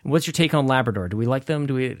 What's your take on Labrador? Do we like them?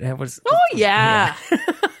 Do we? Yeah.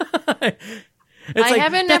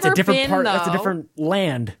 It's that's a different part. Though. That's a different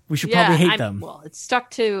land. We should probably hate them. Well, it's stuck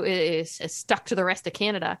to the rest of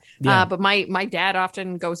Canada. Yeah. But my dad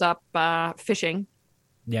often goes up fishing.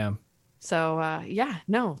 Yeah. So,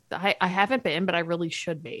 I haven't been, but I really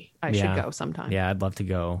should be. I should go sometime. Yeah, I'd love to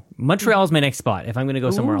go. Montreal's my next spot. If I'm going to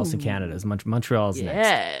go somewhere else in Canada, Montreal's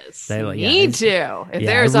next. Yes, me too. If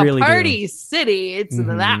there's a party city, it's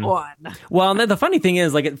that one. Well, and then the funny thing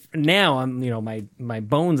is, like now, I'm, my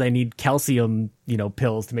bones, I need calcium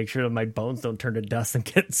pills to make sure that my bones don't turn to dust and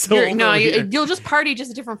get silver. You'll just party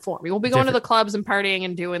just a different form. You won't be going to the clubs and partying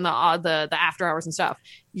and doing the after hours and stuff.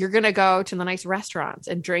 You're going to go to the nice restaurants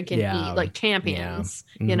and drink and eat like champions,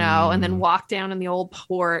 and then walk down in the old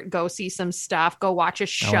port, go see some stuff, go watch a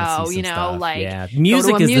show, music go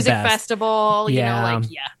to a music the best. festival,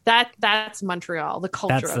 that's Montreal, the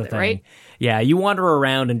culture of it, right? Yeah, you wander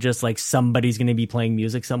around and just like somebody's going to be playing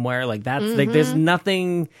music somewhere. Like that's like there's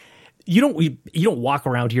nothing. You don't walk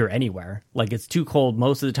around here anywhere. Like it's too cold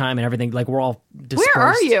most of the time and everything. Like we're all dispersed. Where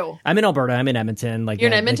are you? I'm in Alberta. I'm in Edmonton. Like you're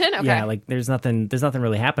in Edmonton? Like, okay. Yeah, like there's nothing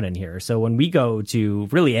really happening here. So when we go to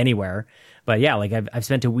really anywhere, but yeah, like I've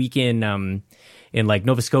spent a week in like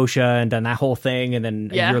Nova Scotia and done that whole thing, and then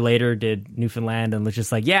a year later did Newfoundland, and was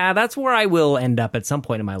just like, yeah, that's where I will end up at some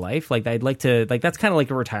point in my life. Like I'd like to, like that's kind of like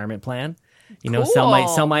a retirement plan. Cool.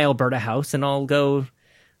 Sell my Alberta house, and I'll go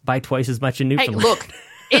buy twice as much in Newfoundland. Hey, look.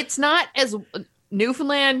 It's not as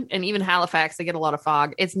Newfoundland and even Halifax, they get a lot of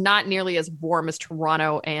fog. It's not nearly as warm as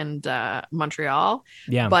Toronto and Montreal.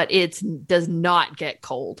 Yeah. But it does not get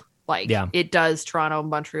cold. It does Toronto,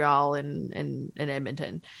 Montreal, and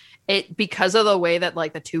Edmonton. It because of the way that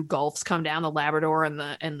like the two gulfs come down, the Labrador and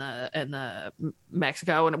the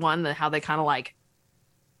Mexico and one, how they kind of like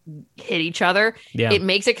hit each other. Yeah. It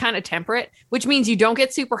makes it kind of temperate, which means you don't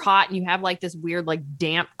get super hot and you have like this weird like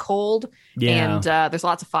damp cold. Yeah. And there's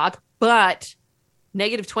lots of fog, but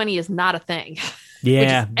 -20 is not a thing.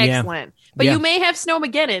 Yeah. Which is excellent. But you may have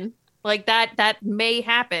snowmageddon. Like that may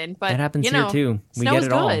happen, but that happens here too. We snow get is it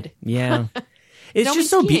good. All. Yeah. It's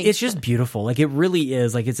just it's just beautiful. Like it really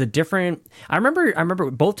is. Like it's a different. I remember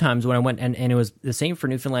both times when I went, and it was the same for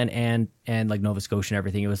Newfoundland and like Nova Scotia and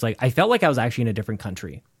everything. It was like I felt like I was actually in a different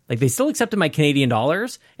country. Like they still accepted my Canadian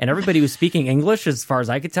dollars, and everybody was speaking English as far as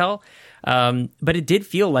I could tell. But it did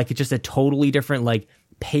feel like it's just a totally different like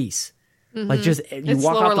pace. Mm-hmm. Like just you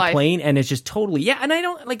walk off the plane and it's just totally and I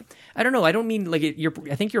don't know, I don't mean like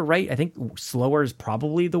I think you're right. I think slower is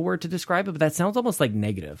probably the word to describe it, but that sounds almost like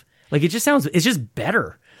negative. Like it's just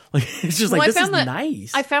better. Like it's just this is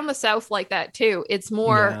nice. I found the South like that too. It's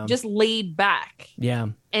more just laid back. Yeah.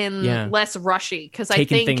 And less rushy because I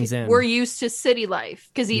think we're used to city life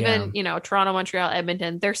because even Toronto, Montreal,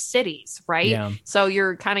 Edmonton, they're cities, right? Yeah. So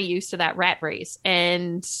you're kind of used to that rat race.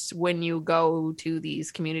 And when you go to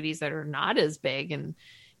these communities that are not as big and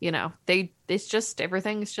it's just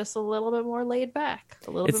everything's just a little bit more laid back,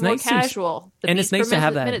 a little bit more casual. And it's nice to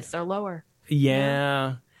have that. Minutes are lower.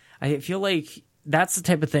 Yeah. I feel like that's the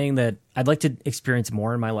type of thing that I'd like to experience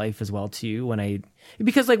more in my life as well too.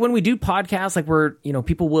 Because like when we do podcasts, like we're,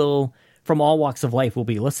 people will from all walks of life will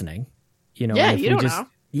be listening, Yeah, you don't know.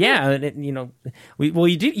 Yeah, and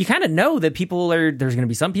you kind of know that there's going to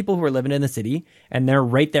be some people who are living in the city and they're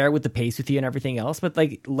right there with the pace with you and everything else. But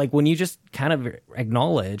like when you just kind of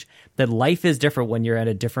acknowledge that life is different when you're at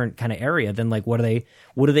a different kind of area, then like what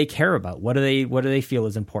do they care about? What do they feel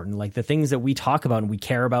is important? Like the things that we talk about and we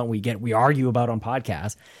care about and we argue about on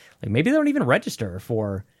podcasts, like maybe they don't even register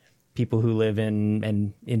for people who live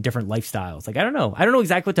in different lifestyles. Like, I don't know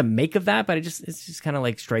exactly what to make of that, but it's just kind of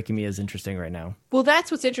like striking me as interesting right now. Well, that's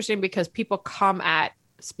what's interesting because people coming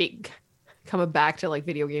back to like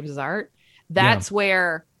video games as art. That's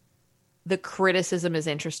where the criticism is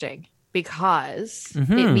interesting because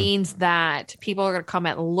it means that people are going to come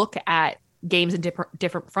and look at games in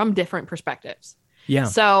different perspectives. Yeah.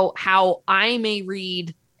 So how I may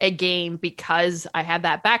read a game because I have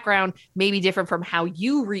that background may be different from how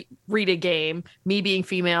you read a game, me being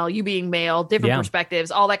female, you being male, different perspectives,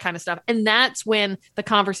 all that kind of stuff. And that's when the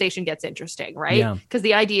conversation gets interesting, right? Because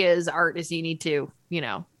the idea is art is you need to,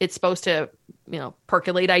 it's supposed to,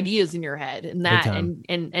 percolate ideas in your head and that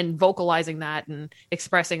and vocalizing that and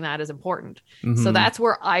expressing that is important. Mm-hmm. So that's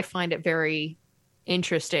where I find it very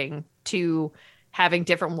interesting to having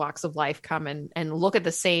different walks of life come and look at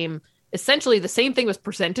essentially the same thing was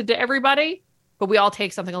presented to everybody, but we all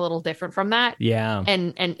take something a little different from that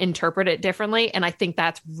and interpret it differently. And I think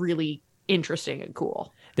that's really interesting and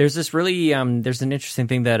cool. There's this really, there's an interesting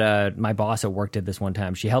thing that my boss at work did this one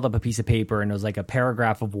time. She held up a piece of paper and it was like a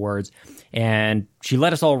paragraph of words and she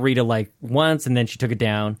let us all read it like once and then she took it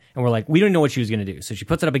down and we're like, we don't know what she was going to do. So she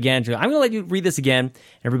puts it up again. She's like, I'm going to let you read this again.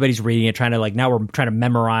 And everybody's reading it, now we're trying to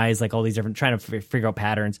memorize like all these different, trying to figure out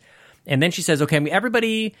patterns. And then she says, okay,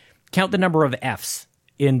 everybody count the number of F's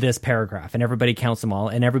in this paragraph, and everybody counts them all,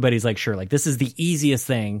 and everybody's like, sure, like this is the easiest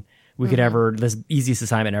thing we could ever, this easiest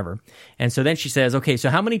assignment ever. And so then she says, okay, so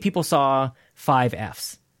how many people saw 5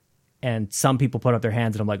 F's? And some people put up their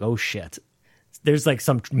hands, and I'm like, oh shit, there's like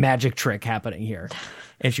some magic trick happening here.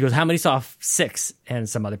 And she goes, how many saw 6? And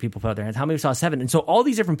some other people put out their hands. How many saw 7? And so all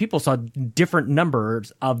these different people saw different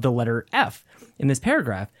numbers of the letter F in this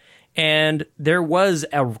paragraph. And there was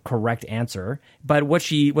a correct answer. But what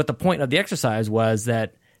the point of the exercise was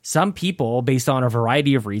that some people, based on a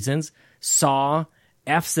variety of reasons, saw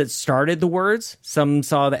F's that started the words. Some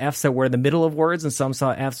saw the F's that were in the middle of words, and some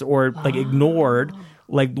saw F's or like ignored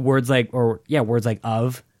like words like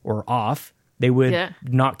of or off. They would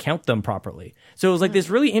not count them properly. So it was like this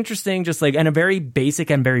really interesting, just like, and a very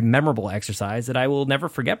basic and very memorable exercise that I will never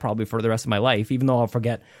forget probably for the rest of my life, even though I'll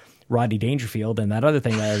forget Rodney Dangerfield and that other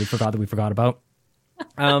thing that I already forgot that we forgot about.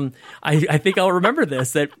 I think I'll remember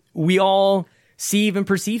this, that we all see and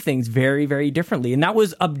perceive things very, very differently. And that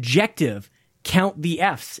was objective. Count the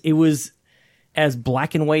F's. It was as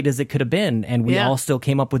black and white as it could have been. And we all still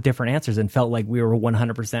came up with different answers and felt like we were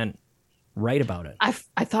 100% right about it. I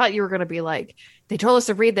thought you were going to be like, they told us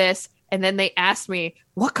to read this, and then they asked me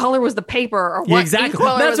what color was the paper or what ink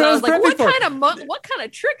color. That's what I was like, what kind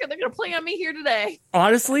of trick are they going to play on me here today?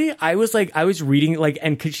 Honestly, I was reading like,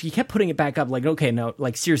 and she kept putting it back up like, okay, no,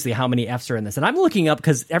 like seriously, how many F's are in this? And I'm looking up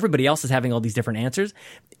because everybody else is having all these different answers.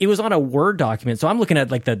 It was on a Word document, so I'm looking at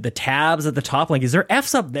like the tabs at the top. Like, is there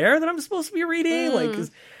F's up there that I'm supposed to be reading? Like,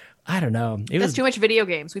 I don't know. That's too much video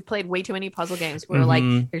games. We played way too many puzzle games where like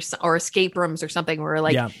or escape rooms or something where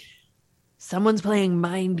like someone's playing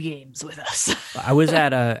mind games with us. I was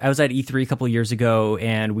at E3 a couple of years ago,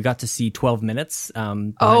 and we got to see 12 Minutes.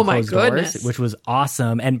 Oh my goodness, doors, which was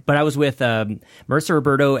awesome. But I was with Marissa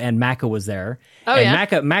Roberto, and Maka was there. Oh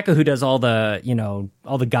and Maka, who does all the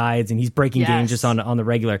all the guides, and he's breaking games just on the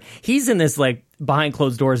regular. He's in this like behind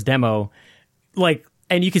closed doors demo, like.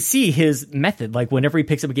 And you can see his method, like whenever he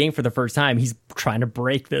picks up a game for the first time, he's trying to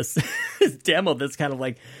break this demo that's kind of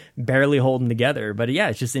like barely holding together. But yeah,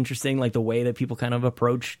 it's just interesting, like the way that people kind of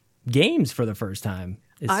approach games for the first time.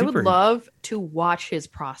 I would love to watch his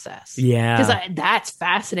process. Yeah. Because that's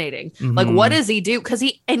fascinating. Like, what does he do? Because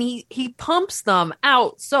he pumps them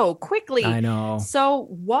out so quickly. I know.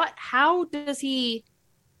 So how does he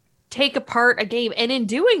take apart a game? And in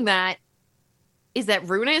doing that, is that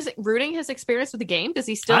ruining his experience with the game? Does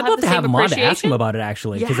he still have the same appreciation? I'd love to have him on to ask him about it,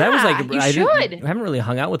 actually. Because I was like, I haven't really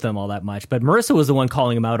hung out with them all that much. But Marissa was the one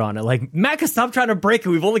calling him out on it. Like, Maka, stop trying to break it.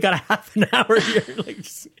 We've only got a half an hour here. Like,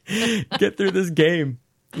 just get through this game.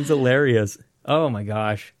 He's hilarious. Oh, my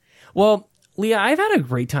gosh. Well, Leah, I've had a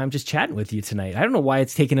great time just chatting with you tonight. I don't know why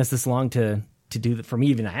it's taken us this long to do that for me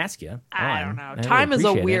even to ask you. I don't know. Time is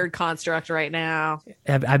a weird construct right now.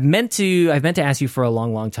 I've meant to ask you for a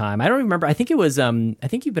long, long time. I don't remember. I think it was. I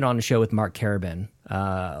think you've been on a show with Mark Carabin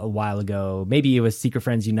a while ago. Maybe it was Secret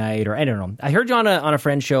Friends Unite, or I don't know. I heard you on a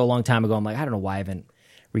friend's show a long time ago. I'm like, I don't know why I haven't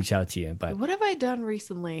reached out to you. But what have I done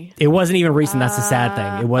recently? It wasn't even recent. That's the sad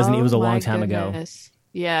thing. It wasn't. It was a long time ago.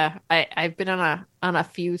 Yeah, I've been on a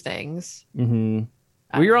few things. Mm-hmm.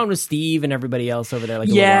 We were on with Steve and everybody else over there. Like,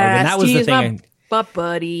 yeah, and that was the thing. My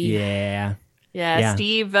buddy. Yeah.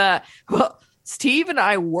 Steve. Steve and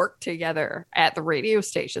I worked together at the radio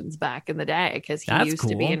stations back in the day because he used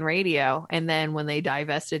to be in radio. And then when they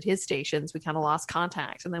divested his stations, we kind of lost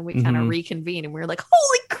contact. And then we kind of reconvened, and we were like,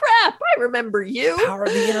 "Holy crap! I remember you." Power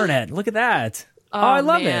of the internet. Look at that. Oh, I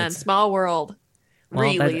love it. Small world. Well,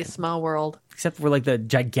 really small world. Except we're like the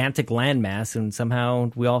gigantic landmass, and somehow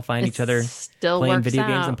we all find each other playing video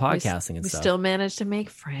games and podcasting and stuff. We still manage to make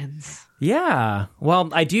friends. Yeah. Well,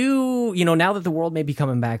 I do, now that the world may be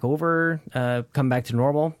coming back back to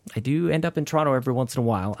normal, I do end up in Toronto every once in a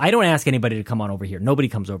while. I don't ask anybody to come on over here. Nobody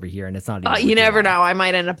comes over here, and it's not even you never know. I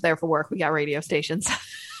might end up there for work. We got radio stations.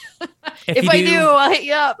 If I do, I'll hit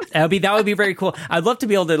you up. That would be very cool. I'd love to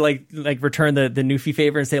be able to like return the Newfie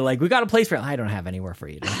favor and say, like, we got a place for it. I don't have anywhere for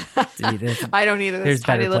you I don't either. There's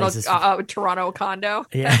tiny little Toronto condo.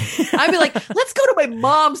 Yeah. I'd be like, let's go to my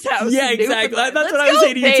mom's house. Yeah, exactly. That's what I was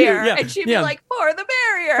saying to you too. Yeah. And she'd be like, more the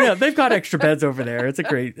merrier. Yeah, they've got extra beds over there. It's a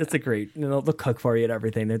great. They'll cook for you and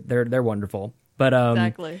everything. They're wonderful. But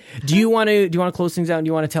exactly. Do you want to close things out? And do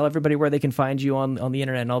you want to tell everybody where they can find you on the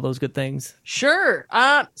internet and all those good things? Sure.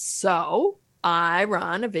 So I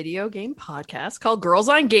run a video game podcast called Girls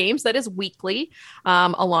on Games that is weekly,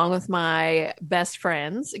 along with my best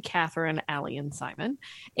friends, Catherine, Allie, and Simon.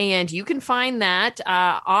 And you can find that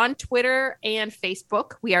on Twitter and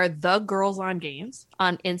Facebook. We are The Girls on Games.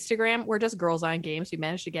 On Instagram, we're just Girls on Games. We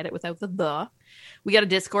managed to get it without the. We got a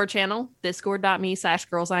Discord channel,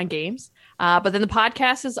 discord.me/girlsongames. But then the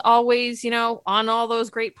podcast is always, on all those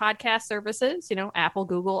great podcast services, Apple,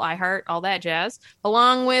 Google, iHeart, all that jazz,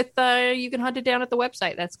 along with you can hunt it down at the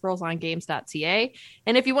website. That's girlsongames.ca.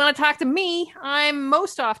 And if you want to talk to me, I'm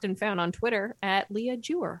most often found on Twitter at Leah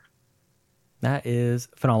Jewer. That is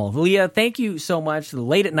phenomenal. Leah, thank you so much.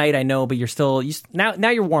 Late at night, I know, but now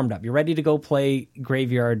you're warmed up. You're ready to go play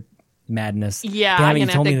Graveyard Madness. Yeah, I'm going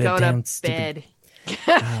to have to go to bed.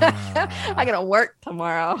 I gotta work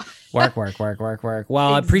tomorrow. Work. Well, exactly.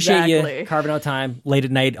 I appreciate you carving out time late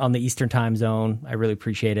at night on the Eastern time zone. I really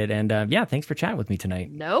appreciate it. And thanks for chatting with me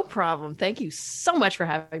tonight. No problem. Thank you so much for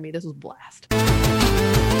having me. This was a blast.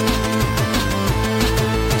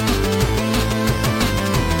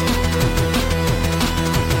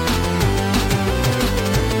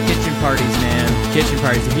 Kitchen parties, man. Kitchen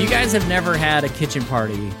parties. If you guys have never had a kitchen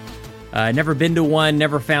party, never been to one,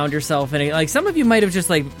 never found yourself in it. Like, some of you might have just,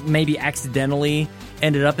 maybe accidentally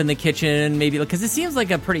ended up in the kitchen, maybe, because it seems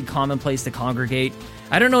like a pretty common place to congregate.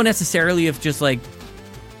 I don't know necessarily if just,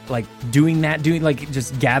 doing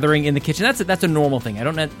just gathering in the kitchen, that's a normal thing. I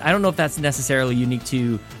don't know if that's necessarily unique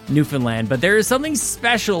to Newfoundland, but there is something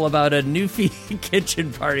special about a Newfie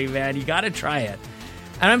kitchen party, man. You gotta try it.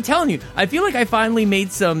 And I'm telling you, I feel like I finally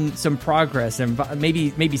made some progress, and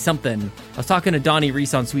maybe something. I was talking to Donnie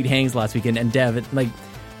Reese on Sweet Hangs last weekend, and Dev,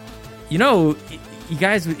 you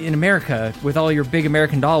guys in America, with all your big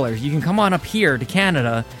American dollars, you can come on up here to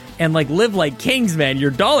Canada and live like kings, man.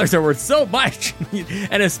 Your dollars are worth so much,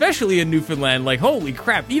 and especially in Newfoundland, holy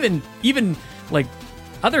crap! Even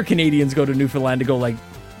other Canadians go to Newfoundland to go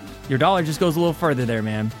your dollar just goes a little further there,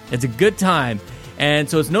 man. It's a good time, and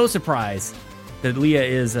so it's no surprise that Leah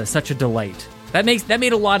is such a delight. That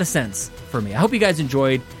made a lot of sense for me. I hope you guys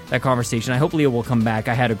enjoyed that conversation. I hope Leah will come back.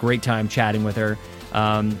 I had a great time chatting with her.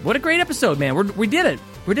 What a great episode, man. We did it.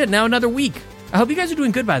 We did it. Now another week. I hope you guys are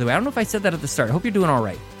doing good, by the way. I don't know if I said that at the start. I hope you're doing all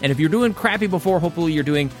right. And if you're doing crappy before, hopefully you're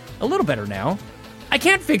doing a little better now. I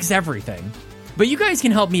can't fix everything, but you guys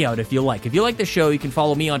can help me out if you like. If you like the show, you can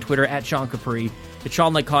follow me on Twitter at Sean Capri. It's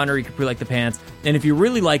Sean like Connery, Capri like the pants. And if you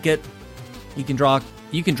really like it, you can drop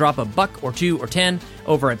 $1 or $2 or $10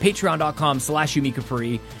 over at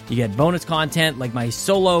patreon.com/YumiCapri. You get bonus content like my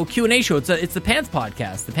solo Q&A show. It's the Pants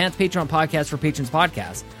Podcast, the Pants Patreon podcast for patrons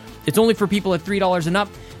podcast. It's only for people at $3 and up,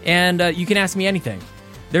 and you can ask me anything.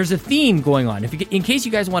 There's a theme going on. In case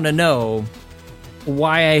you guys want to know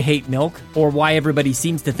why I hate milk, or why everybody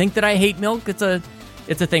seems to think that I hate milk, it's a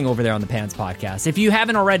thing over there on the Pants Podcast. If you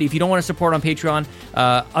haven't already, if you don't want to support on Patreon,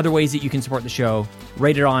 other ways that you can support the show,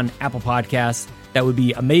 rate it on Apple Podcasts. That would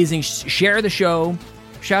be amazing. Share the show.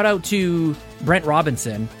 Shout out to Brent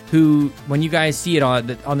Robinson, who, when you guys see it on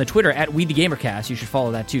the Twitter at We The Gamercast, you should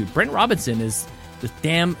follow that too. Brent Robinson is the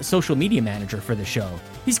damn social media manager for the show.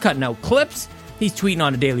 He's cutting out clips. He's tweeting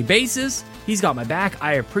on a daily basis. He's got my back.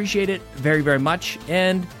 I appreciate it very, very much.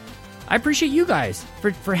 And I appreciate you guys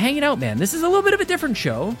for hanging out, man. This is a little bit of a different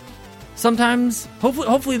show. Sometimes,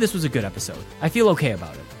 hopefully this was a good episode. I feel okay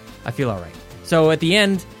about it. I feel all right. So at the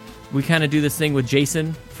end, we kind of do this thing with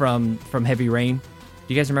Jason from Heavy Rain.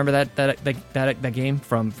 Do you guys remember that game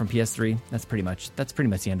from PS3? That's pretty much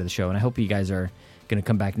the end of the show. And I hope you guys are going to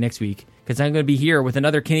come back next week, because I'm going to be here with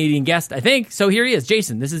another Canadian guest, I think. So here he is,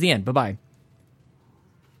 Jason. This is the end. Bye-bye.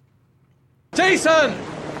 Jason!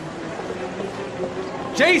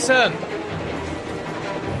 Jason!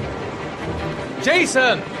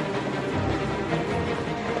 Jason!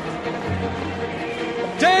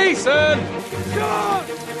 Jason! Sean!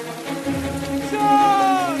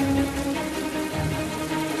 Sean!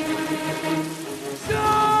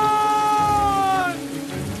 Sean!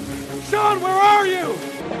 Sean, where are you?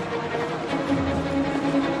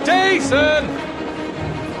 Jason!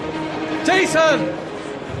 Jason!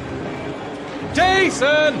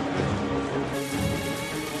 Jason!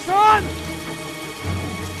 Sean!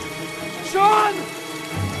 Sean!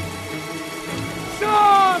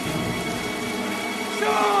 Sean!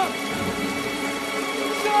 Sean!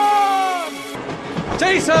 Sean!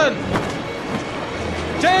 Jason!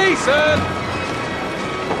 Jason!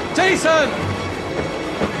 Jason!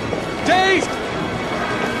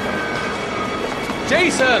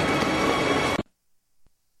 Jason!